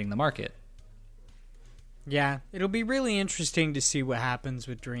is creating the market. Yeah, it'll be really interesting to see what happens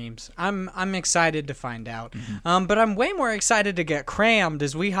with Dreams. I'm excited to find out. But I'm way more excited to get crammed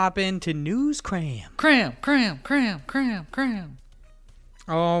as we hop into News Cram. Cram.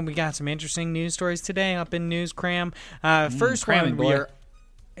 Oh, we got some interesting news stories today up in News Cram. First cramming, one, boy.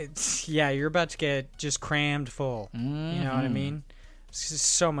 you're about to get just crammed full. You know what I mean?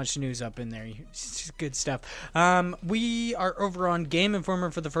 So much news up in there. It's just good stuff. We are over on Game Informer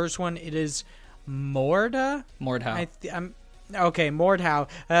for the first one. It is Mordhau. Mordhau.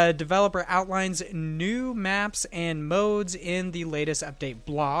 Developer outlines new maps and modes in the latest update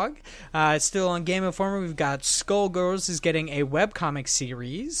blog. Still on Game Informer, we've got Skullgirls is getting a webcomic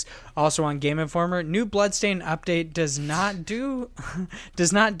series. Also on Game Informer, new Bloodstain update does not do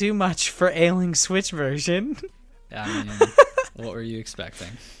much for ailing Switch version. I mean, what were you expecting?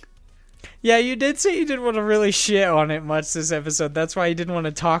 Yeah, you did say you didn't want to really shit on it much this episode. That's why you didn't want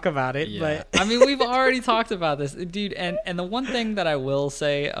to talk about it. Yeah. But I mean, we've already talked about this, dude. And the one thing that I will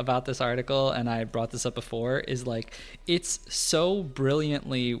say about this article, and I brought this up before, is like it's so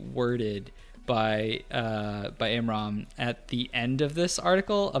brilliantly worded by Imran at the end of this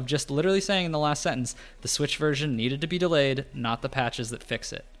article of just literally saying in the last sentence, the Switch version needed to be delayed, not the patches that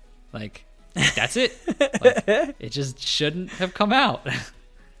fix it. Like, that's it. Like, it just shouldn't have come out.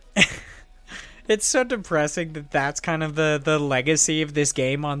 It's so depressing that that's kind of the legacy of this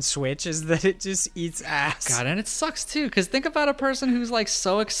game on Switch, is that it just eats ass. God, and it sucks too, because think about a person who's like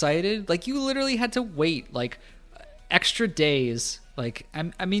so excited. Like, you literally had to wait like extra days. Like,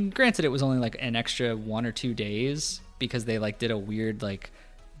 I mean, granted, it was only like an extra 1 or 2 days because they like did a weird like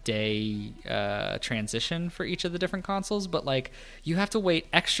day transition for each of the different consoles, but like you have to wait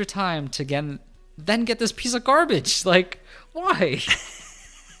extra time to then get this piece of garbage. Like, why?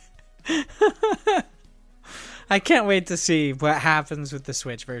 I can't wait to see what happens with the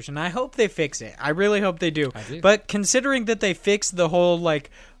Switch version. I hope they fix it. I really hope they do. I do. But considering that they fixed the whole like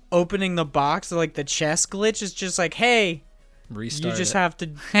opening the box, like the chest glitch is just like, hey, Restart you just it. have to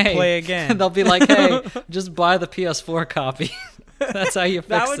play again. They'll be like, hey, just buy the PS4 copy. That's how you fix it.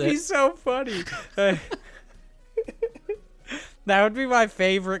 That would be so funny. That would be my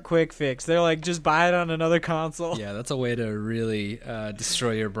favorite quick fix. They're like, just buy it on another console. Yeah, that's a way to really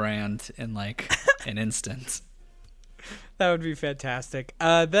destroy your brand in like an instant. That would be fantastic.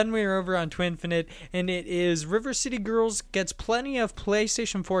 Then we're over on Twinfinite, and it is River City Girls gets plenty of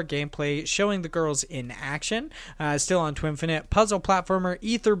PlayStation 4 gameplay showing the girls in action. Still on Twinfinite, puzzle platformer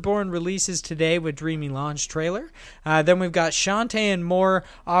Etherborn releases today with dreamy launch trailer. Then we've got Shantae and more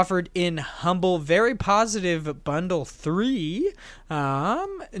offered in Humble Very Positive Bundle 3. Now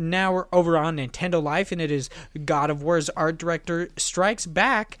we're over on Nintendo Life, and it is God of War's art director strikes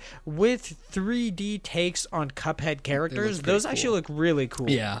back with 3D takes on Cuphead characters. Those cool. actually look really cool.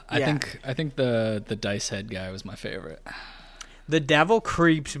 Yeah, I think the Dice Head guy was my favorite. The devil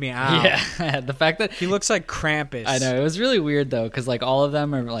creeps me out. Yeah, the fact that He looks like Krampus. I know, it was really weird though, because like all of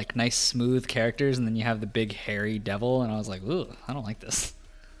them are like nice smooth characters, and then you have the big hairy devil, and I was like, ooh, I don't like this.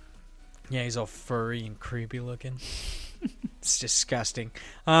 Yeah, he's all furry and creepy looking. It's disgusting.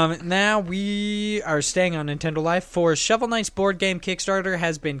 Now we are staying on Nintendo Life for Shovel Knight's board game Kickstarter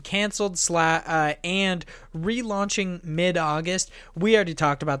has been canceled and relaunching mid-August. We already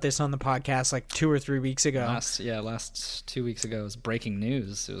talked about this on the podcast like 2 or 3 weeks ago. Last 2 weeks ago was breaking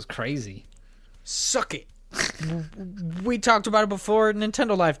news. It was crazy. Suck it. We talked about it before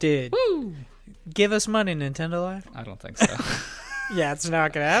Nintendo Life did. Woo! Give us money, Nintendo Life. I don't think so. Yeah, it's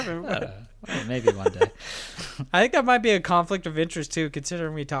not going to happen. Well, maybe one day. I think that might be a conflict of interest, too,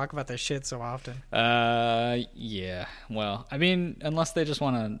 considering we talk about this shit so often. Yeah. Well, I mean, unless they just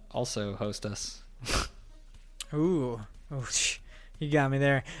want to also host us. Ooh. You got me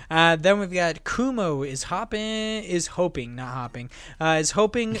there. Then we've got Kumo is hoping to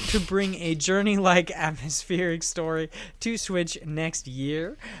bring a Journey-like atmospheric story to Switch next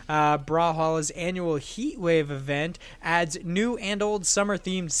year. Brawlhalla's annual Heatwave event adds new and old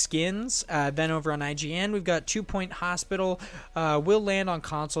summer-themed skins. Then over on IGN, we've got 2 Point Hospital will land on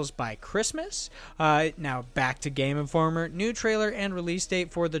consoles by Christmas. Now back to Game Informer. New trailer and release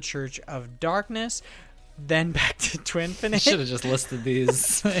date for The Church of Darkness. Then back to Twinfinite. Should have just listed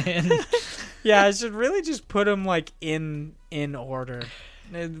these. Yeah, I should really just put them like in order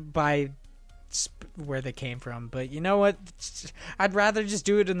by where they came from. But you know what? I'd rather just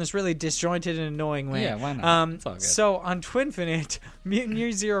do it in this really disjointed and annoying way. Yeah, why not? It's all good. So on Twinfinite, Mutant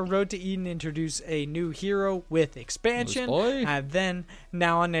Year Zero Road to Eden introduce a new hero with expansion. Then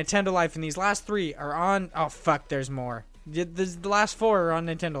now on Nintendo Life, and these last 3 are on. Oh fuck, there's more. The last 4 are on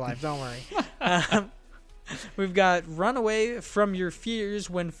Nintendo Life. Don't worry. We've got Run Away From Your Fears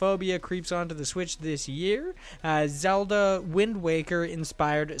When Phobia Creeps Onto the Switch this year. Zelda Wind Waker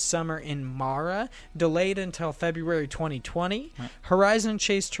inspired Summer in Mara, delayed until February 2020. Horizon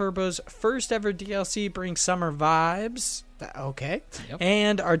Chase Turbo's first ever DLC brings summer vibes. Okay. Yep.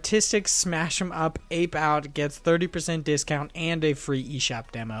 And Artistic Smash 'em Up Ape Out gets 30% discount and a free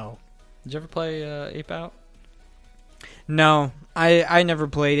eShop demo. Did you ever play Ape Out? No, I never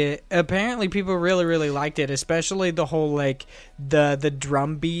played it. Apparently people really, really liked it, especially the whole, like, the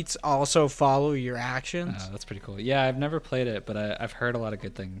drum beats also follow your actions. Oh, that's pretty cool. Yeah, I've never played it, but I've heard a lot of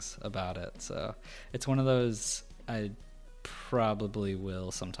good things about it. So it's one of those I probably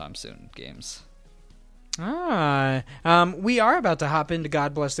will sometime soon games. We are about to hop into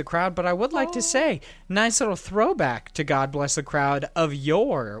God Bless the Crowd, but I would like to say, nice little throwback to God Bless the Crowd of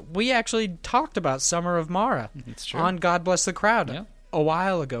yore. We actually talked about Summer of Mara on God Bless the Crowd a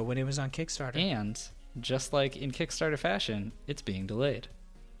while ago when it was on Kickstarter. And just like in Kickstarter fashion, it's being delayed.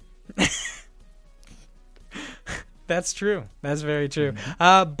 That's true. That's very true.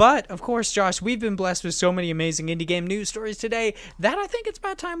 But, of course, Josh, we've been blessed with so many amazing indie game news stories today that I think it's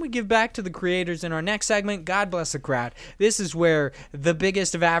about time we give back to the creators in our next segment, God Bless the Crowd. This is where the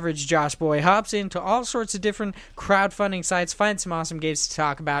biggest of average Josh Boy hops into all sorts of different crowdfunding sites, finds some awesome games to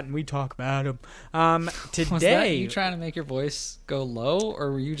talk about, and we talk about them. Today, was that you trying to make your voice go low, or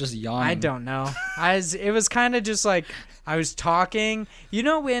were you just yawning? I don't know. It was kind of just like I was talking. You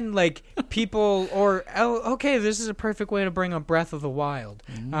know when, like, people okay, this is a perfect way to bring up Breath of the Wild.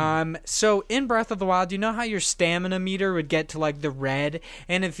 So in Breath of the Wild, you know how your stamina meter would get to, like, the red,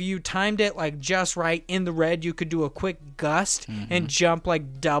 and if you timed it, like, just right in the red, you could do a quick gust and jump,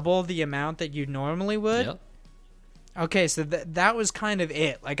 like, double the amount that you normally would? Yep. Okay, so that was kind of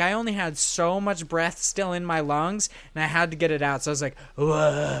it. Like, I only had so much breath still in my lungs, and I had to get it out, so I was like,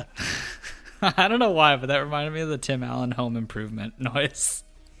 whoa. I don't know why, but that reminded me of the Tim Allen Home Improvement noise.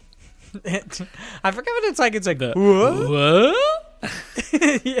 I forget what it's like. It's like, what?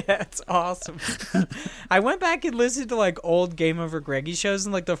 Yeah, it's awesome. I went back and listened to, like, old Game Over Greggy shows,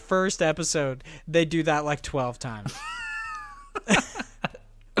 and, like, the first episode, they do that, like, 12 times.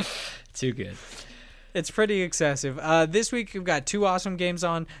 Too good. It's pretty excessive. This week we've got 2 awesome games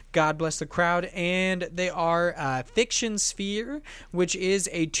on God Bless the Crowd, and they are Fiction Sphere, which is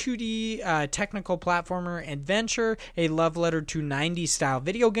a 2D technical platformer adventure, a love letter to 90s style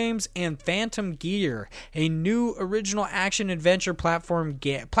video games, and Phantom Gear, a new original action-adventure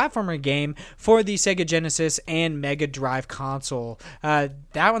platformer game for the Sega Genesis and Mega Drive console. That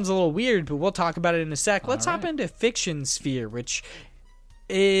one's a little weird, but we'll talk about it in a sec. Let's hop into Fiction Sphere, which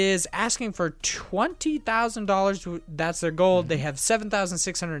is asking for $20,000. That's their goal. They have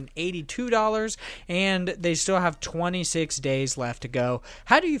 $7,682, and they still have 26 days left to go.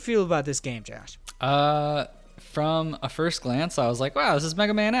 How do you feel about this game, Josh? From a first glance, I was like, wow, this is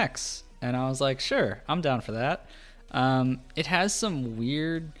Mega Man X. And I was like, sure, I'm down for that. It has some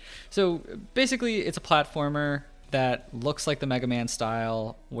weird... So basically, it's a platformer that looks like the Mega Man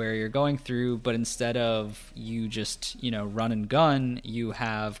style, where you're going through, but instead of you just, run and gun, you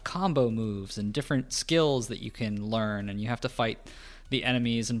have combo moves and different skills that you can learn, and you have to fight the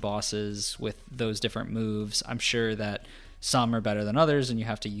enemies and bosses with those different moves. I'm sure that some are better than others, and you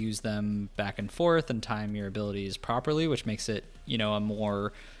have to use them back and forth and time your abilities properly, which makes it, a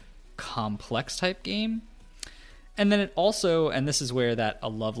more complex type game. And then it also, and this is where that a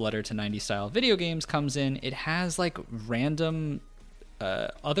love letter to 90s style video games comes in, it has like random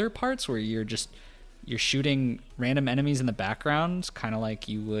other parts where you're shooting random enemies in the background, kind of like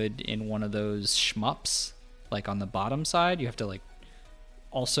you would in one of those shmups, like on the bottom side. You have to like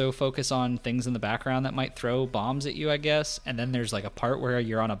also focus on things in the background that might throw bombs at you, I guess. And then there's like a part where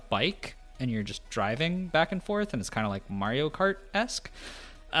you're on a bike and you're just driving back and forth, and it's kind of like Mario Kart-esque.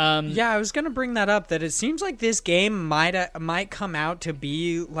 Yeah, I was gonna bring that up. That it seems like this game might come out to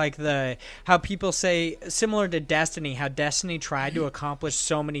be like how people say, similar to Destiny. How Destiny tried to accomplish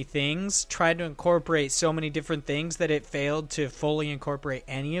so many things, tried to incorporate so many different things that it failed to fully incorporate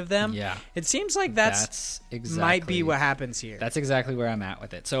any of them. Yeah, it seems like that's exactly, might be what happens here. That's exactly where I'm at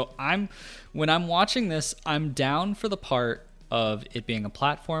with it. So when I'm watching this, I'm down for the part of it being a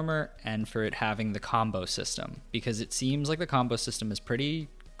platformer and for it having the combo system, because it seems like the combo system is pretty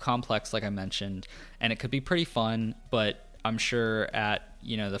complex, like I mentioned, and it could be pretty fun, but I'm sure at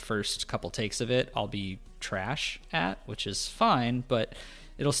the first couple takes of it I'll be trash at, which is fine, but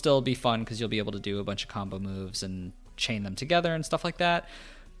it'll still be fun because you'll be able to do a bunch of combo moves and chain them together and stuff like that.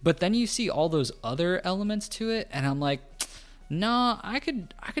 But then you see all those other elements to it, and I'm like, nah, I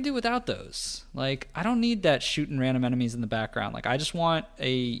could do without those. Like, I don't need that shooting random enemies in the background. Like, I just want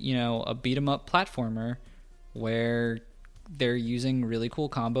a beat 'em up platformer where they're using really cool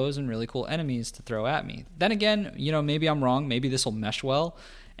combos and really cool enemies to throw at me. Then again, maybe I'm wrong. Maybe this will mesh well,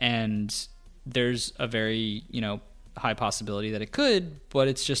 and there's a very, high possibility that it could, but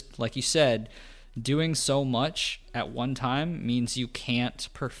it's just, like you said, doing so much at one time means you can't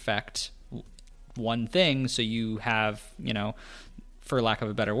perfect one thing, so you have, for lack of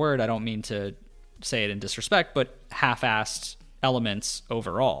a better word, I don't mean to say it in disrespect, but half-assed elements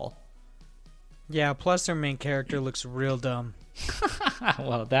overall. Yeah, plus their main character looks real dumb.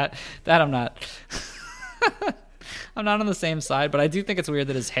 Well, that I'm not I'm not on the same side, but I do think it's weird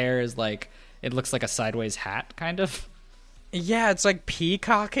that his hair is like, it looks like a sideways hat, kind of. Yeah, it's like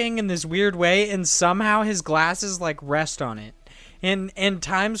peacocking in this weird way, and somehow his glasses like rest on it. And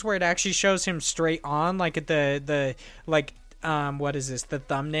times where it actually shows him straight on, like at the what is this? The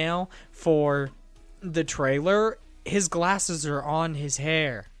thumbnail for the trailer, his glasses are on his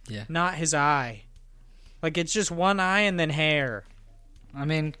hair. Yeah. Not his eye. Like, it's just one eye and then hair. I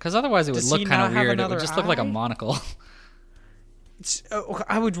mean, because otherwise it would look kind of weird. It would just look like a monocle.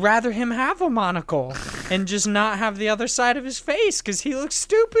 I would rather him have a monocle and just not have the other side of his face, because he looks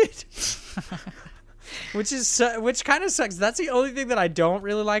stupid. Which kind of sucks. That's the only thing that I don't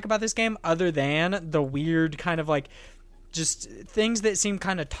really like about this game, other than the weird kind of like just things that seem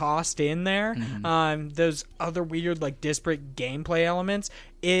kind of tossed in there. Mm-hmm. Those other weird, like, disparate gameplay elements,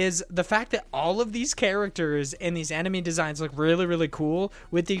 is the fact that all of these characters and these enemy designs look really, really cool,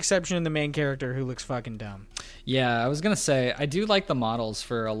 with the exception of the main character, who looks fucking dumb. Yeah, I was gonna say, I do like the models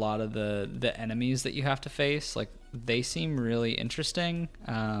for a lot of the enemies that you have to face. Like, they seem really interesting.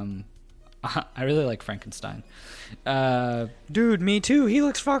 I really like Frankenstein. Dude, me too. He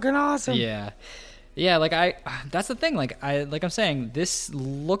looks fucking awesome. Yeah, like that's the thing. Like I'm saying, this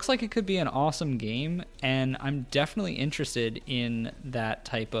looks like it could be an awesome game, and I'm definitely interested in that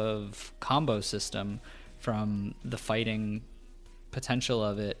type of combo system from the fighting potential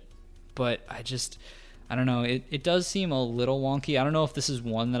of it. But I don't know. It does seem a little wonky. I don't know if this is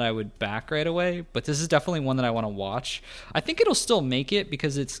one that I would back right away, but this is definitely one that I want to watch. I think it'll still make it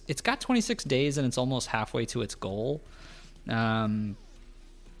because it's got 26 days and it's almost halfway to its goal.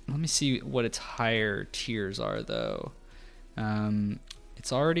 Let me see what its higher tiers are, though.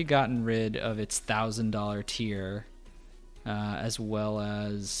 It's already gotten rid of its $1,000 tier, as well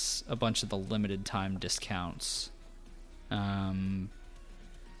as a bunch of the limited time discounts.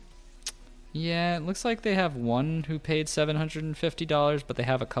 Yeah, it looks like they have one who paid $750, but they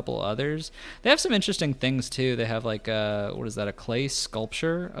have a couple others. They have some interesting things, too. They have, like, a clay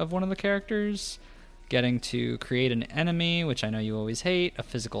sculpture of one of the characters, getting to create an enemy, which I know you always hate, a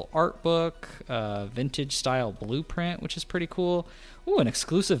physical art book, a vintage-style blueprint, which is pretty cool. Ooh, an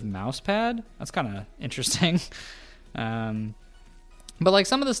exclusive mouse pad. That's kind of interesting. But, like,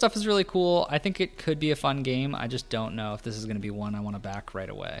 some of the stuff is really cool. I think it could be a fun game. I just don't know if this is going to be one I want to back right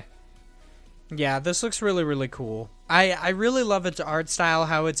away. Yeah, this looks really, really cool. I really love its art style,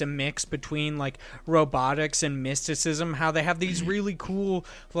 how it's a mix between, like, robotics and mysticism, how they have these really cool,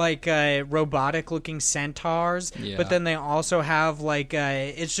 like, robotic-looking centaurs, but then they also have, like,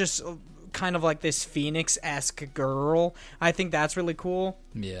 it's just kind of like this Phoenix-esque girl. I think that's really cool.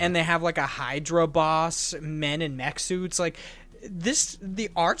 Yeah. And they have, like, a Hydra boss, men in mech suits. Like, the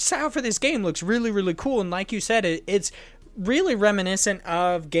art style for this game looks really, really cool, and like you said, it's really reminiscent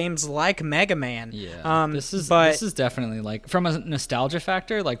of games like Mega Man. Yeah, this is definitely, like, from a nostalgia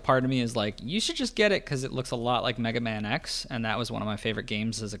factor, like, part of me is like, you should just get it because it looks a lot like Mega Man X, and that was one of my favorite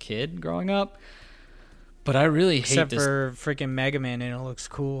games as a kid growing up. But I really hate this. Except for freaking Mega Man, and it looks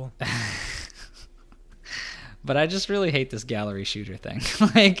cool. But I just really hate this gallery shooter thing.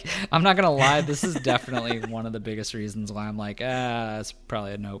 Like, I'm not gonna lie, this is definitely one of the biggest reasons why I'm like, it's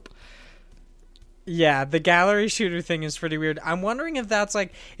probably a nope. Yeah, the gallery shooter thing is pretty weird. I'm wondering if that's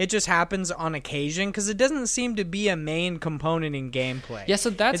like it just happens on occasion because it doesn't seem to be a main component in gameplay. Yeah,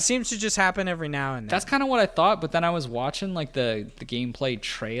 so it seems to just happen every now and then. That's kind of what I thought, but then I was watching like the gameplay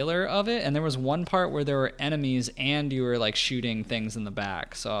trailer of it, and there was one part where there were enemies and you were like shooting things in the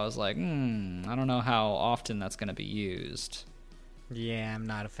back. So I was like, I don't know how often that's going to be used. Yeah, I'm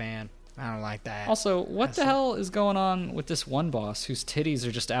not a fan. I don't like that. Also, what the hell is going on with this one boss whose titties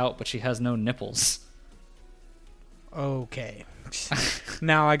are just out, but she has no nipples? Okay.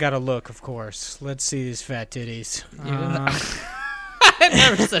 Now I gotta look, of course. Let's see these fat titties. I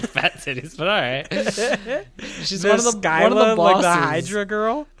never said fat titties, but all right. She's one of the bosses, like the Hydra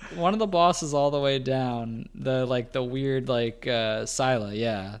girl. One of the bosses all the way down. The weird Scylla,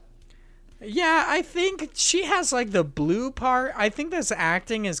 yeah. Yeah, I think she has like the blue part. I think this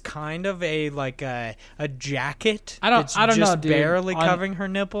acting is kind of a jacket. I don't know, dude. Barely covering her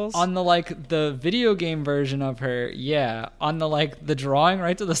nipples. On the video game version of her, yeah. On the drawing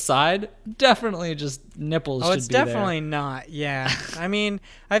right to the side, definitely just nipples. Oh, it's definitely there. not. Yeah, I mean,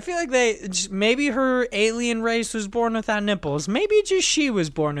 I feel like maybe her alien race was born without nipples. Maybe just she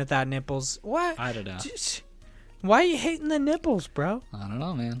was born without nipples. What? I don't know. Why are you hating the nipples, bro? I don't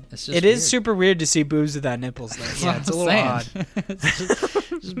know, man. It's just It is super weird to see boobs without nipples, though. Yeah, it's a little odd. It's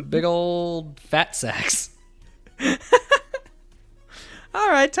just big old fat sacks. All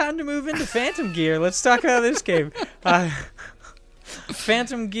right, time to move into Phantom Gear. Let's talk about this game.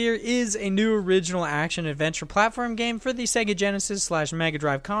 Phantom Gear is a new original action-adventure platform game for the Sega Genesis / Mega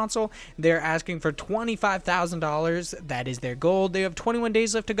Drive console. They're asking for $25,000. That is their goal. They have 21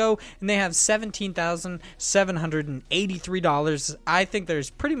 days left to go, and they have $17,783. I think there's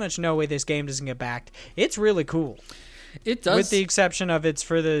pretty much no way this game doesn't get backed. It's really cool. It does. With the exception of it's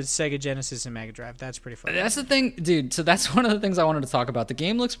for the Sega Genesis and Mega Drive. That's pretty fun. That's the thing, dude. So that's one of the things I wanted to talk about. The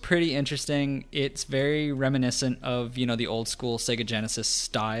game looks pretty interesting. It's very reminiscent of, the old school Sega Genesis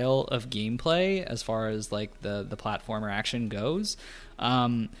style of gameplay as far as like the platformer action goes.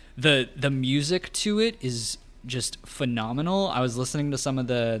 The music to it is just phenomenal. I was listening to some of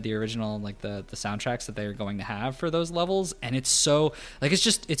the original the soundtracks that they're going to have for those levels, and it's so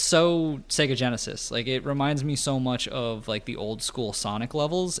it's so Sega Genesis. Like it reminds me so much of like the old school Sonic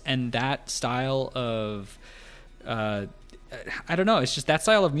levels, and that style of I don't know, it's just that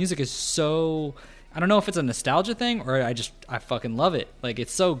style of music is so, I don't know if it's a nostalgia thing or I fucking love it. Like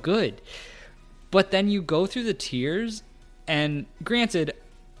it's so good. But then you go through the tiers, and granted,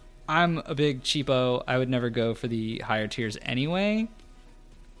 I'm a big cheapo. I would never go for the higher tiers anyway.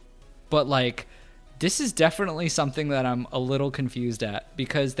 But this is definitely something that I'm a little confused at,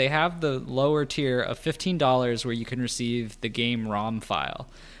 because they have the lower tier of $15 where you can receive the game ROM file,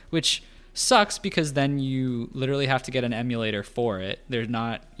 which sucks because then you literally have to get an emulator for it. They're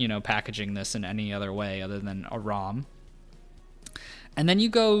not, packaging this in any other way other than a ROM. And then you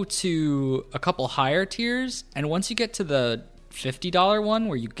go to a couple higher tiers, and once you get to the $50 one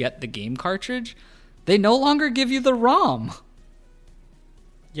where you get the game cartridge, they no longer give you the ROM.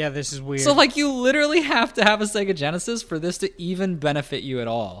 Yeah, this is weird. So you literally have to have a Sega Genesis for this to even benefit you at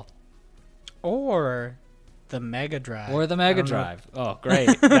all. Or the Mega Drive. Or the Mega Drive. Oh,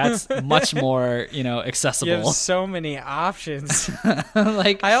 great. That's much more, accessible. You have so many options.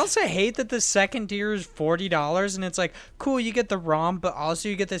 I also hate that the second tier is $40 and it's cool, you get the ROM, but also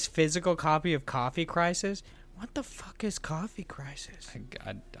you get this physical copy of Coffee Crisis. What the fuck is Coffee Crisis?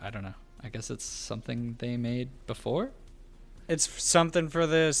 I don't know. I guess it's something they made before? It's something for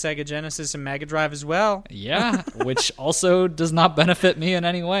the Sega Genesis and Mega Drive as well. Yeah, which also does not benefit me in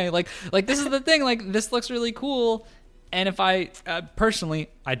any way. Like this is the thing. This looks really cool. And if I, personally,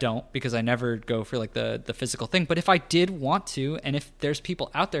 I don't, because I never go for the physical thing. But if I did want to, and if there's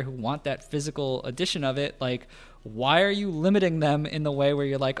people out there who want that physical edition of it, why are you limiting them in the way where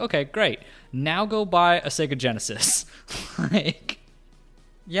you're okay, great, now go buy a Sega Genesis?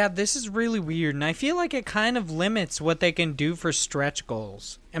 Yeah, this is really weird, and I feel like it kind of limits what they can do for stretch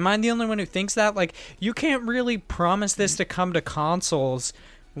goals. Am I the only one who thinks that? You can't really promise this to come to consoles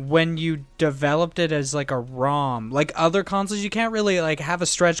when you developed it as a ROM. Other consoles, you can't really have a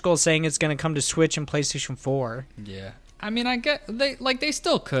stretch goal saying it's going to come to Switch and PlayStation 4. Yeah. I mean, I get they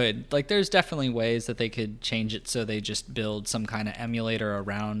still could. There's definitely ways that they could change it so they just build some kind of emulator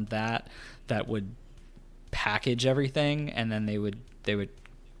around that would package everything, and then they would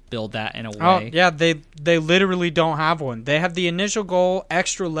build that in a way. Oh, yeah, they literally don't have one. They have the initial goal,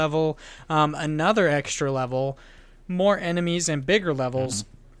 extra level, another extra level, more enemies and bigger levels,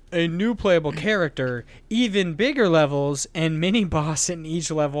 a new playable character, even bigger levels, and mini boss in each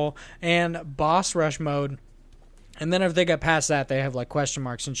level, and boss rush mode. And then if they get past that, they have like question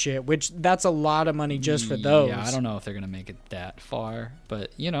marks and shit, which that's a lot of money just for those. Yeah, I don't know if they're going to make it that far,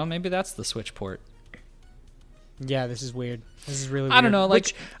 but you know, maybe that's the Switch port. Yeah, this is weird. This is really weird. I don't know, like,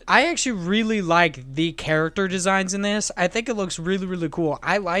 which I actually really like the character designs in this. I think it looks really, really cool.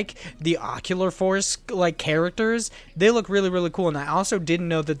 I like the Ocular Force like characters. They look really, really cool. And I also didn't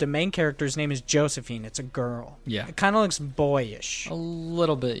know that the main character's name is Josephine. It's a girl. Yeah. It kind of looks boyish. A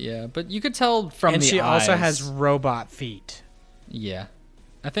little bit, yeah. But you could tell from and the she eyes. also has robot feet. Yeah.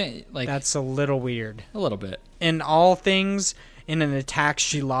 I think, like... That's a little weird. A little bit. In all things, in an attack,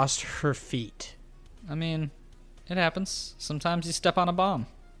 she lost her feet. I mean... It happens. Sometimes you step on a bomb.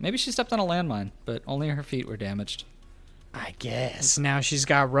 Maybe she stepped on a landmine, but only her feet were damaged. I guess. Now she's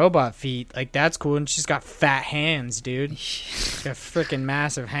got robot feet. Like, that's cool. And she's got fat hands, dude. She's got freaking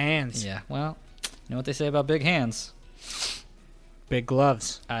massive hands. Yeah, well, you know what they say about big hands. Big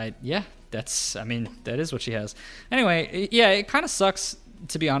gloves. Yeah, that is what she has. Anyway, yeah, it kind of sucks,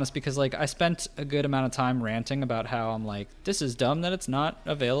 to be honest, because, like, I spent a good amount of time ranting about how I'm like, this is dumb that it's not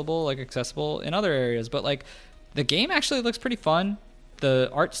available, like, accessible in other areas. But, like, the game actually looks pretty fun. The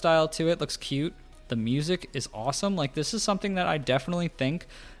art style to it looks cute. The music is awesome. Like, this is something that I definitely think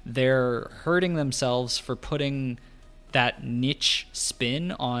they're hurting themselves for putting that niche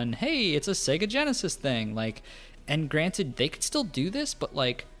spin on, hey, it's a Sega Genesis thing. Like, and granted, they could still do this, but,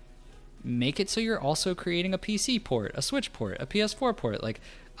 like, make it so you're also creating a PC port, a Switch port, a PS4 port. Like,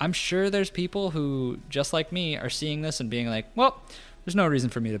 I'm sure there's people who, just like me, are seeing this and being like, well, there's no reason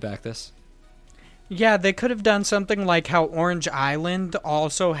for me to back this. Yeah, they could have done something like how Orange Island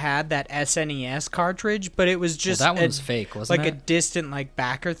also had that SNES cartridge, but it was just that one was fake, wasn't like it? a distant like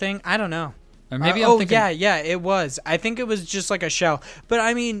backer thing. I don't know. Or maybe I'm thinking... yeah, it was. I think it was just like a shell. But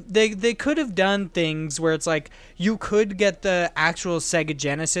I mean, they could have done things where it's like you could get the actual Sega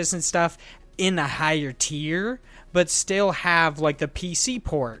Genesis and stuff in a higher tier, but still have like the PC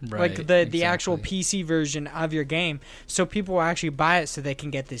port, right, like the actual PC version of your game, so people will actually buy it so they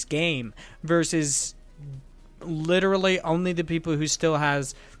can get this game, versus literally only the people who still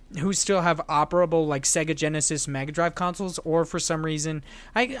have operable like Sega Genesis Mega Drive consoles, or for some reason,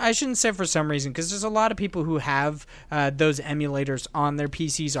 I shouldn't say for some reason, because there's a lot of people who have those emulators on their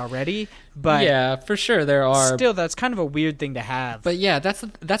PCs already, but yeah, for sure there are. Still, that's kind of a weird thing to have. But yeah, that's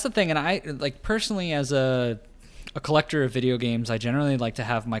the thing, and I like personally as a collector of video games, I generally like to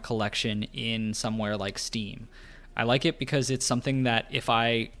have my collection in somewhere like Steam. I like it because it's something that if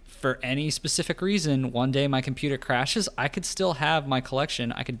I, for any specific reason, one day my computer crashes, I could still have my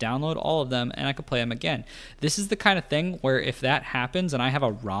collection. I could download all of them and I could play them again. This is the kind of thing where if that happens and I have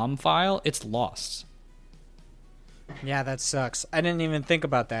a ROM file, it's lost. Yeah, that sucks. I didn't even think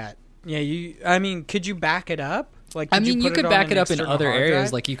about that. Yeah, I mean, could you back it up? Like, you could back it up in other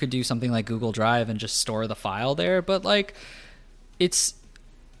areas. Like, you could do something like Google Drive and just store the file there. But, like, it's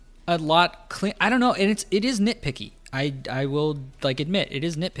a lot clean. I don't know. And it is nitpicky. I will, like, admit it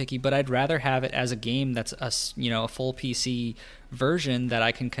is nitpicky. But I'd rather have it as a game that's a full PC version that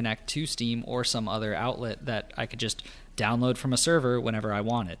I can connect to Steam or some other outlet that I could just download from a server whenever I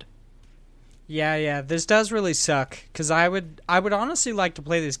wanted. Yeah, this does really suck, because I would honestly like to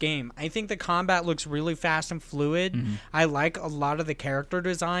play this game. I think the combat looks really fast and fluid. Mm-hmm. I like a lot of the character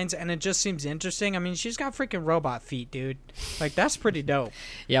designs, and it just seems interesting. I mean, she's got freaking robot feet, dude. Like, that's pretty dope.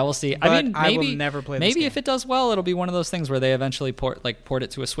 Yeah, we'll see. But I mean, maybe, I will never play this maybe game. If it does well, it'll be one of those things where they eventually port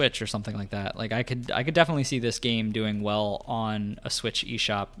it to a Switch or something like that. Like, I could definitely see this game doing well on a Switch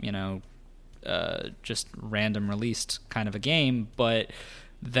eShop, just random released kind of a game, but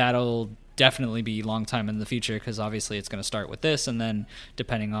that'll definitely be a long time in the future, because obviously it's going to start with this, and then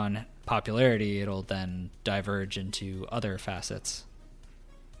depending on popularity, it'll then diverge into other facets.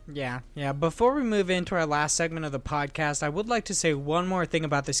 Yeah. Before we move into our last segment of the podcast, I would like to say one more thing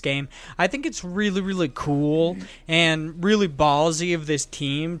about this game. I think it's really, really cool and really ballsy of this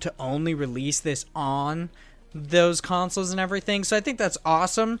team to only release this on those consoles and everything. So I think that's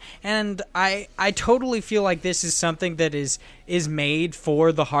awesome, and I totally feel like this is something that is made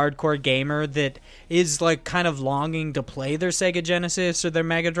for the hardcore gamer that is like kind of longing to play their Sega Genesis or their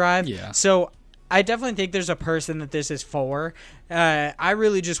Mega Drive. Yeah. So I definitely think there's a person that this is for. I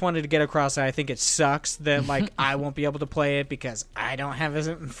really just wanted to get across that I think it sucks that like I won't be able to play it because I don't have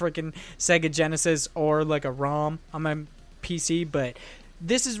a freaking Sega Genesis or like a ROM on my PC, but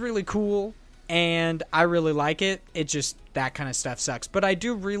this is really cool. And I really like it. It just, that kind of stuff sucks. But I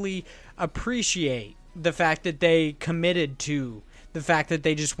do really appreciate the fact that they committed to the fact that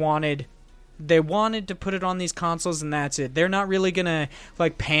they just wanted they wanted to put it on these consoles, and that's it. They're not really gonna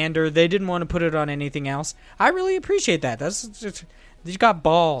like pander. They didn't want to put it on anything else. I really appreciate that. That's just, they've got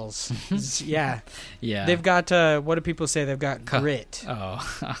balls. Yeah. They've got what do people say? They've got grit.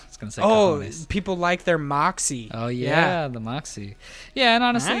 Oh, I was gonna say. Cojones. People like their moxie. Oh yeah, the moxie. Yeah, and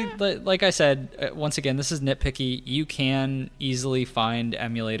honestly, like I said, once again, this is nitpicky. You can easily find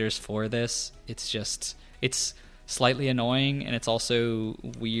emulators for this. It's slightly annoying, and it's also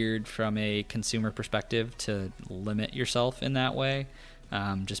weird from a consumer perspective to limit yourself in that way,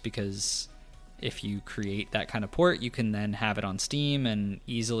 just because if you create that kind of port, you can then have it on Steam and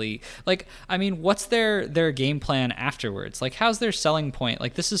easily, like, I mean, what's their game plan afterwards? Like, how's their selling point?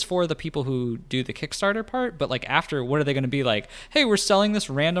 Like, this is for the people who do the Kickstarter part, but like after, what are they going to be like? Hey, we're selling this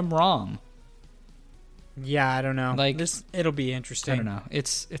random ROM. Yeah, I don't know. Like, it'll be interesting. I don't know.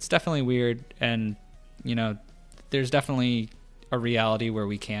 It's definitely weird, and you know, there's definitely a reality where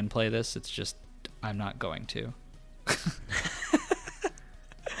we can play this. It's just I'm not going to.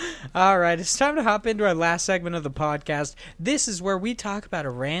 All right, it's time to hop into our last segment of the podcast. This is where we talk about a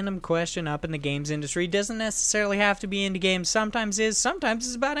random question up in the games industry. It doesn't necessarily have to be indie games. Sometimes it's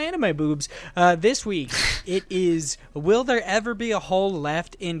about anime boobs. This week, it is, will there ever be a hole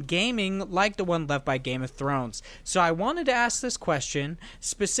left in gaming like the one left by Game of Thrones? So I wanted to ask this question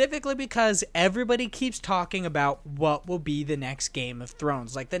specifically because everybody keeps talking about what will be the next Game of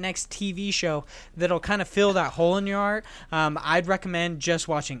Thrones, like the next TV show that'll kind of fill that hole in your heart. I'd recommend just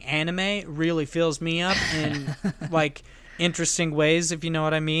watching anime. Really fills me up in like interesting ways, if you know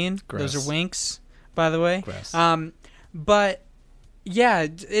what I mean. Gross. Those are winks, by the way. Gross. But yeah,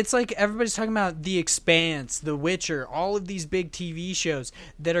 it's like everybody's talking about The Expanse, The Witcher, all of these big TV shows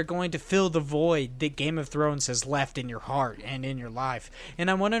that are going to fill the void that Game of Thrones has left in your heart and in your life.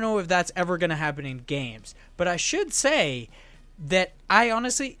 And I want to know if that's ever going to happen in games. But I should say that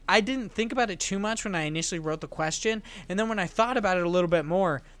I didn't think about it too much when I initially wrote the question. And then when I thought about it a little bit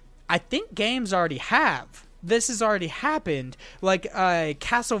more, I think games already have. This has already happened. Like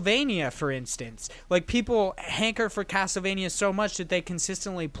Castlevania, for instance. Like, people hanker for Castlevania so much that they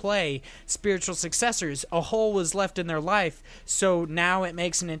consistently play spiritual successors. A hole was left in their life, so now it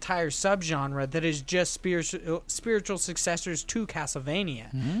makes an entire subgenre that is just spiritual successors to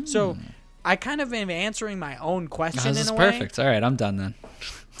Castlevania. So I kind of am answering my own question in a way. This is perfect. All right, I'm done then.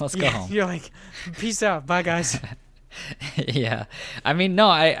 Let's go home. You're like, peace out. Bye, guys. Yeah, I mean, no,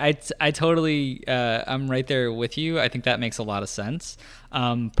 I totally, I'm right there with you. I think that makes a lot of sense.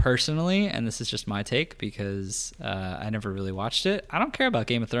 Personally, and this is just my take because I never really watched it. I don't care about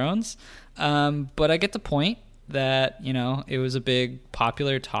Game of Thrones, but I get the point that, you know, it was a big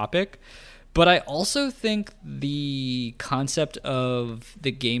popular topic. But I also think the concept of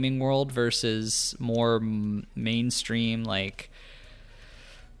the gaming world versus more mainstream, like,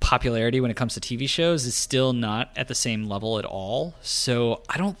 popularity when it comes to TV shows is still not at the same level at all. So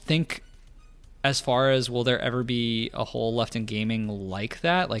I don't think, as far as will there ever be a hole left in gaming like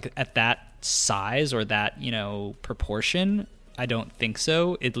that, like at that size or that, you know, proportion, I don't think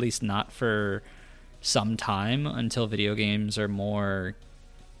so, at least not for some time until video games are more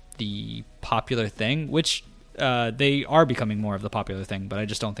the popular thing, which they are becoming more of the popular thing, but I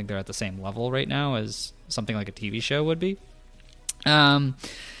just don't think they're at the same level right now as something like a TV show would be.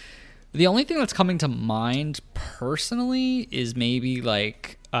 The only thing that's coming to mind personally is maybe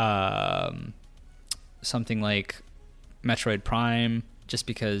like something like Metroid Prime, just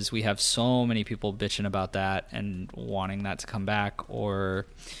because we have so many people bitching about that and wanting that to come back. Or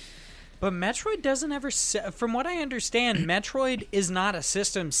but Metroid doesn't ever, from what I understand, Metroid is not a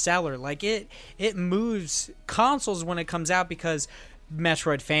system seller. Like, it moves consoles when it comes out because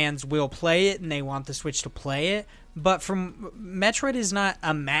Metroid fans will play it and they want the Switch to play it. But from Metroid is not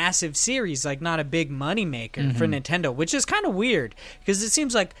a massive series, like not a big money maker for Nintendo, which is kind of weird because it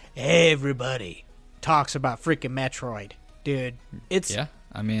seems like everybody talks about freaking Metroid, dude. It's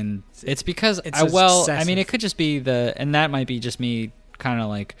I mean, it's because excessive. I mean, it could just be and that might be just me kind of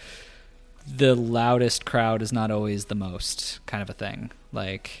like the loudest crowd is not always the most kind of a thing.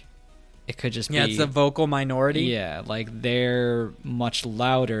 Like, it could just be... Yeah, it's the vocal minority. Yeah, like, they're much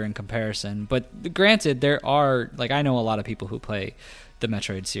louder in comparison. But granted, there are... Like, I know a lot of people who play the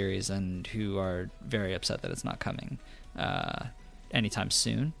Metroid series and who are very upset that it's not coming anytime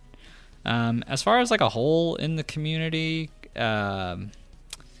soon. As far as, like, a hole in the community... I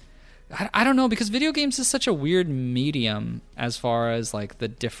don't know, because video games is such a weird medium as far as, like, the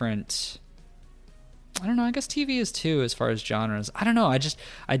different... I don't know, I guess TV is too, as far as genres. I don't know,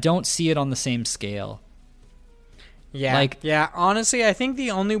 I don't see it on the same scale. Yeah, honestly, I think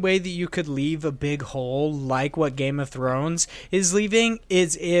the only way that you could leave a big hole like what Game of Thrones is leaving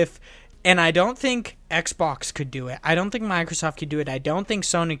is if And I don't think Xbox could do it. I don't think Microsoft could do it. I don't think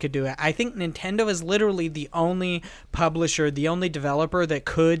Sony could do it. I think Nintendo is literally the only publisher, the only developer that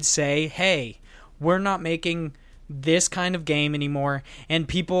could say, hey, we're not making this kind of game anymore, and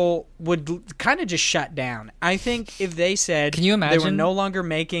people would kind of just shut down. I think if they said, can you imagine? They were no longer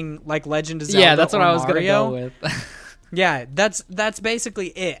making like Legend of Zelda, yeah, that's what I was going to go with. Yeah, that's basically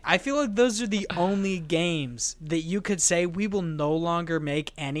it. I feel like those are the only games that you could say we will no longer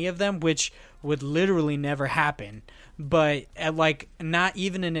make any of them, which would literally never happen. But like, not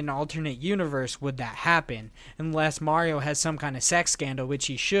even in an alternate universe would that happen, unless Mario has some kind of sex scandal, which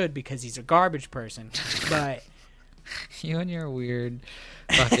he should because he's a garbage person. But you and your weird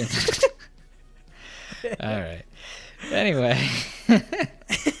fucking. All right. Anyway.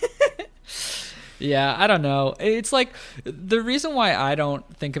 Yeah, I don't know. It's like the reason why I don't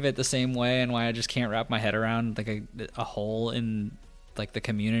think of it the same way and why I just can't wrap my head around like a hole in like the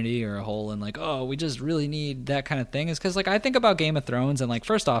community or a hole in like, oh, we just really need that kind of thing is because like I think about Game of Thrones and like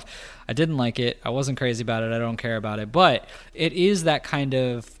first off, I didn't like it. I wasn't crazy about it. I don't care about it. But it is that kind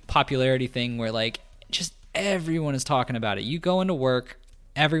of popularity thing where like just everyone is talking about it. You go into work.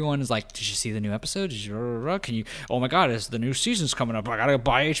 Everyone is like, did you see the new episode? Can you? Oh my God, the new season's coming up. I gotta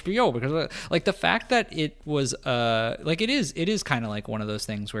buy HBO because like the fact that it was like it is kind of like one of those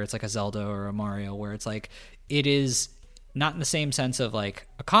things where it's like a Zelda or a Mario where it's like it is not in the same sense of like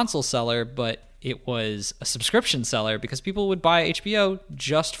a console seller, but it was a subscription seller because people would buy HBO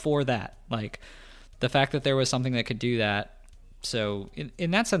just for that. Like the fact that there was something that could do that. So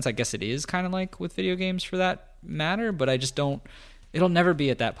in that sense, I guess it is kind of like with video games for that matter, but I just don't. It'll never be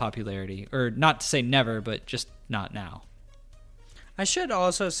at that popularity, or not to say never, but just not now. I should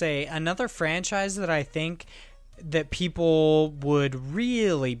also say another franchise that I think that people would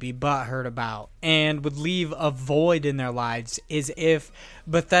really be butthurt about and would leave a void in their lives is if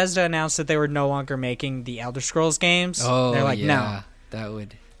Bethesda announced that they were no longer making the Elder Scrolls games. Oh, they're like, yeah, no. that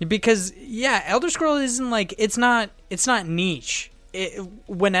would. Because, yeah, Elder Scrolls isn't like, it's not niche.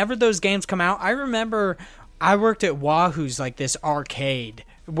 Whenever those games come out, I remember I worked at Wahoo's, like this arcade,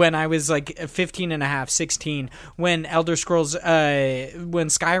 when I was like 15 and a half, 16, when Elder Scrolls, when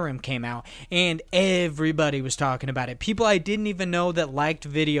Skyrim came out, and everybody was talking about it. People I didn't even know that liked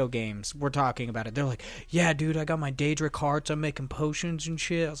video games were talking about it. They're like, yeah, dude, I got my Daedric hearts, I'm making potions and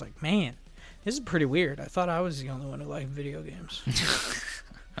shit. I was like, man, this is pretty weird. I thought I was the only one who liked video games.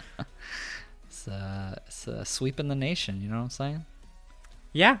 It's sweeping the nation, you know what I'm saying?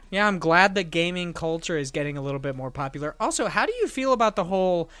 Yeah, I'm glad that gaming culture is getting a little bit more popular. Also, how do you feel about the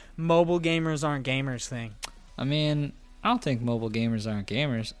whole mobile gamers aren't gamers thing? I mean, I don't think mobile gamers aren't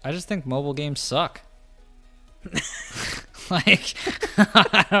gamers. I just think mobile games suck. Like,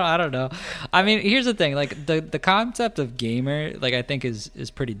 I don't know. I mean, here's the thing. Like, the concept of gamer, like, I think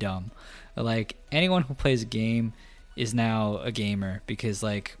is pretty dumb. Like, anyone who plays a game is now a gamer because,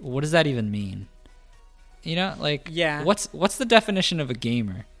 like, what does that even mean? You know, like, yeah. What's the definition of a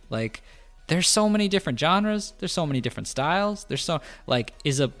gamer? Like, there's so many different genres. There's so many different styles. There's so, like,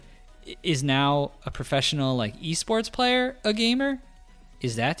 is now a professional, like, esports player a gamer?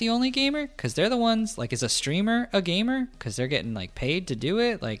 Is that the only gamer? Because they're the ones, like, is a streamer a gamer? Because they're getting, like, paid to do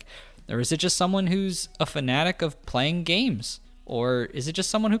it? Like, or is it just someone who's a fanatic of playing games? Or is it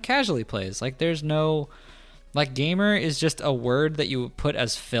just someone who casually plays? Like, there's no, like, gamer is just a word that you put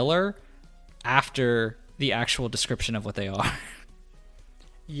as filler after the actual description of what they are.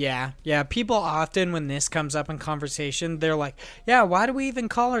 Yeah. People often, when this comes up in conversation, they're like, yeah, why do we even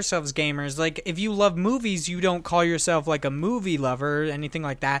call ourselves gamers? Like, if you love movies, you don't call yourself like a movie lover or anything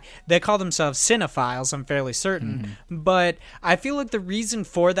like that. They call themselves cinephiles, I'm fairly certain. Mm-hmm. But I feel like the reason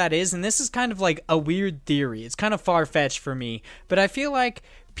for that is, and this is kind of like a weird theory, it's kind of far-fetched for me, but I feel like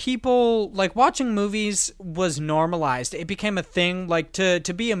people, like, watching movies was normalized. It became a thing. Like, to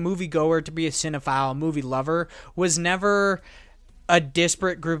be a moviegoer, to be a cinephile, a movie lover, was never a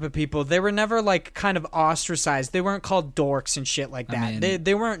disparate group of people. They were never, like, kind of ostracized. They weren't called dorks and shit like that. I mean,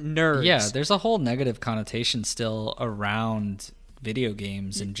 they weren't nerds. Yeah, there's a whole negative connotation still around video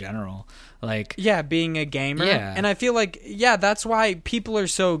games in general. Like, yeah, being a gamer. Yeah. And I feel like, yeah, that's why people are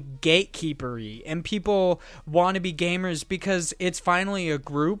so gatekeepery and people want to be gamers, because it's finally a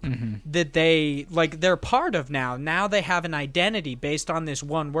group that they're part of now. Now they have an identity based on this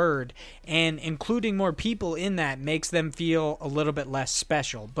one word, and including more people in that makes them feel a little bit less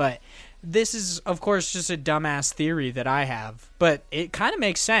special. But this is, of course, just a dumbass theory that I have, but it kind of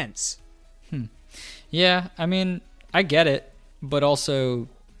makes sense. Yeah, I mean, I get it. But also,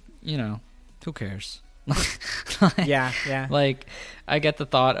 you know, who cares? Yeah. Like, I get the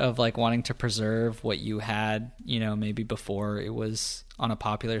thought of like wanting to preserve what you had, maybe before it was on a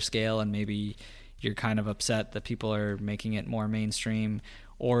popular scale, and maybe you're kind of upset that people are making it more mainstream,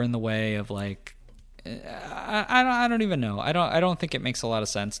 or in the way of like, I don't even know. I don't think it makes a lot of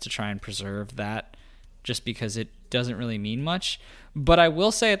sense to try and preserve that, just because it doesn't really mean much. But I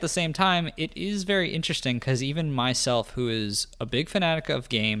will say at the same time, it is very interesting, because even myself, who is a big fanatic of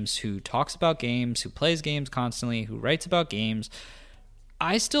games, who talks about games, who plays games constantly, who writes about games,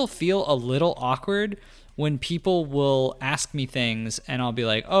 I still feel a little awkward when people will ask me things and I'll be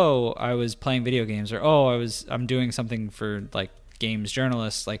like, oh, I was playing video games, or oh, I'm doing something for like games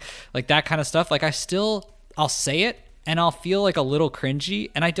journalists, like that kind of stuff. Like I'll say it and I'll feel like a little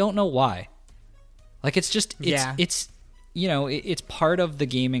cringy, and I don't know why. Like it's part of the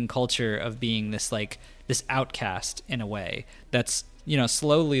gaming culture of being this outcast in a way that's,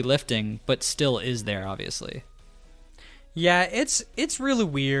 slowly lifting, but still is there, obviously. Yeah, it's really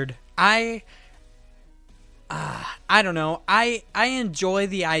weird. I don't know. I enjoy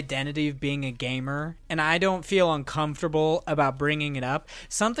the identity of being a gamer, and I don't feel uncomfortable about bringing it up.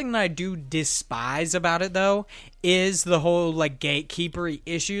 Something that I do despise about it, though, is the whole like gatekeepery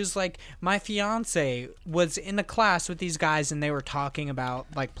issues. Like, my fiance was in a class with these guys, and they were talking about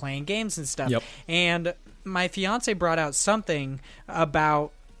like playing games and stuff. Yep. And my fiance brought out something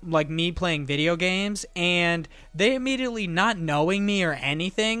about like me playing video games, and they immediately, not knowing me or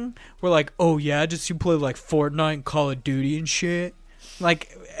anything, were like, oh yeah, just you play like Fortnite and Call of Duty and shit.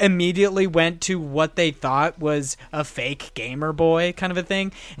 Like, immediately went to what they thought was a fake gamer boy kind of a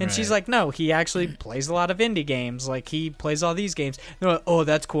thing. And Right. She's like, no, he actually plays a lot of indie games. Like, he plays all these games. And they're like, oh,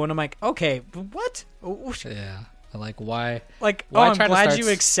 that's cool. And I'm like, okay, what? Yeah. Like, why? Like, why I'm try to glad start you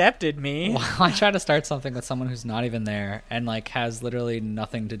accepted me. Why try to start something with someone who's not even there and like has literally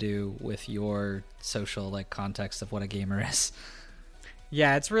nothing to do with your social like context of what a gamer is?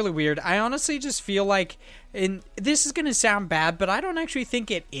 Yeah, it's really weird. I honestly just feel like, and this is going to sound bad, but I don't actually think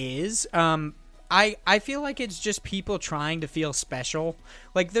it is. I feel like it's just people trying to feel special.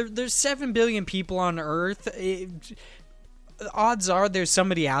 Like, there's 7 billion people on Earth. Odds are there's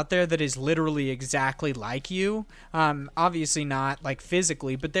somebody out there that is literally exactly like you. Obviously not like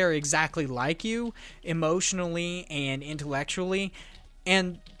physically, but they're exactly like you emotionally and intellectually.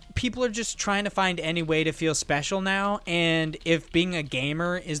 And people are just trying to find any way to feel special now. And if being a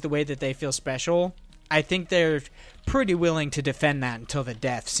gamer is the way that they feel special, I think they're pretty willing to defend that until the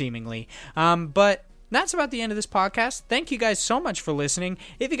death, seemingly. But that's about the end of this podcast. Thank you guys so much for listening.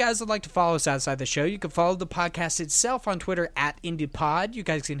 If you guys would like to follow us outside the show, you can follow the podcast itself on Twitter @IndiePod. You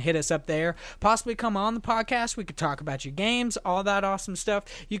guys can hit us up there. Possibly come on the podcast. We could talk about your games, all that awesome stuff.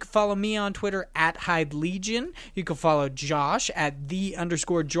 You can follow me on Twitter @HydeLegion. You can follow Josh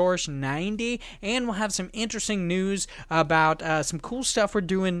 @the_Jorsh90. And we'll have some interesting news about some cool stuff we're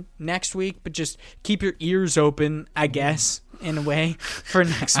doing next week. But just keep your ears open, I guess, in a way, for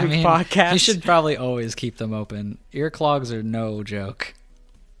next week's podcast. You should probably always keep them open. Ear clogs are no joke.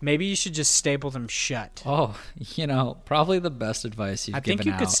 Maybe you should just staple them shut. Oh, probably the best advice you've given out. I think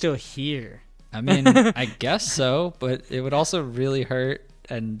you could still hear. I mean, I guess so, but it would also really hurt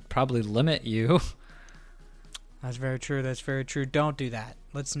and probably limit you. That's very true. That's very true. Don't do that.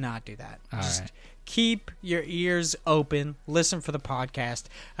 Let's not do that. All Just right. keep your ears open. Listen for the podcast.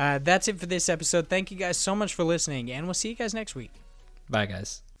 That's it for this episode. Thank you guys so much for listening, and we'll see you guys next week. Bye,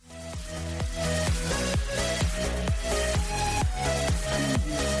 guys.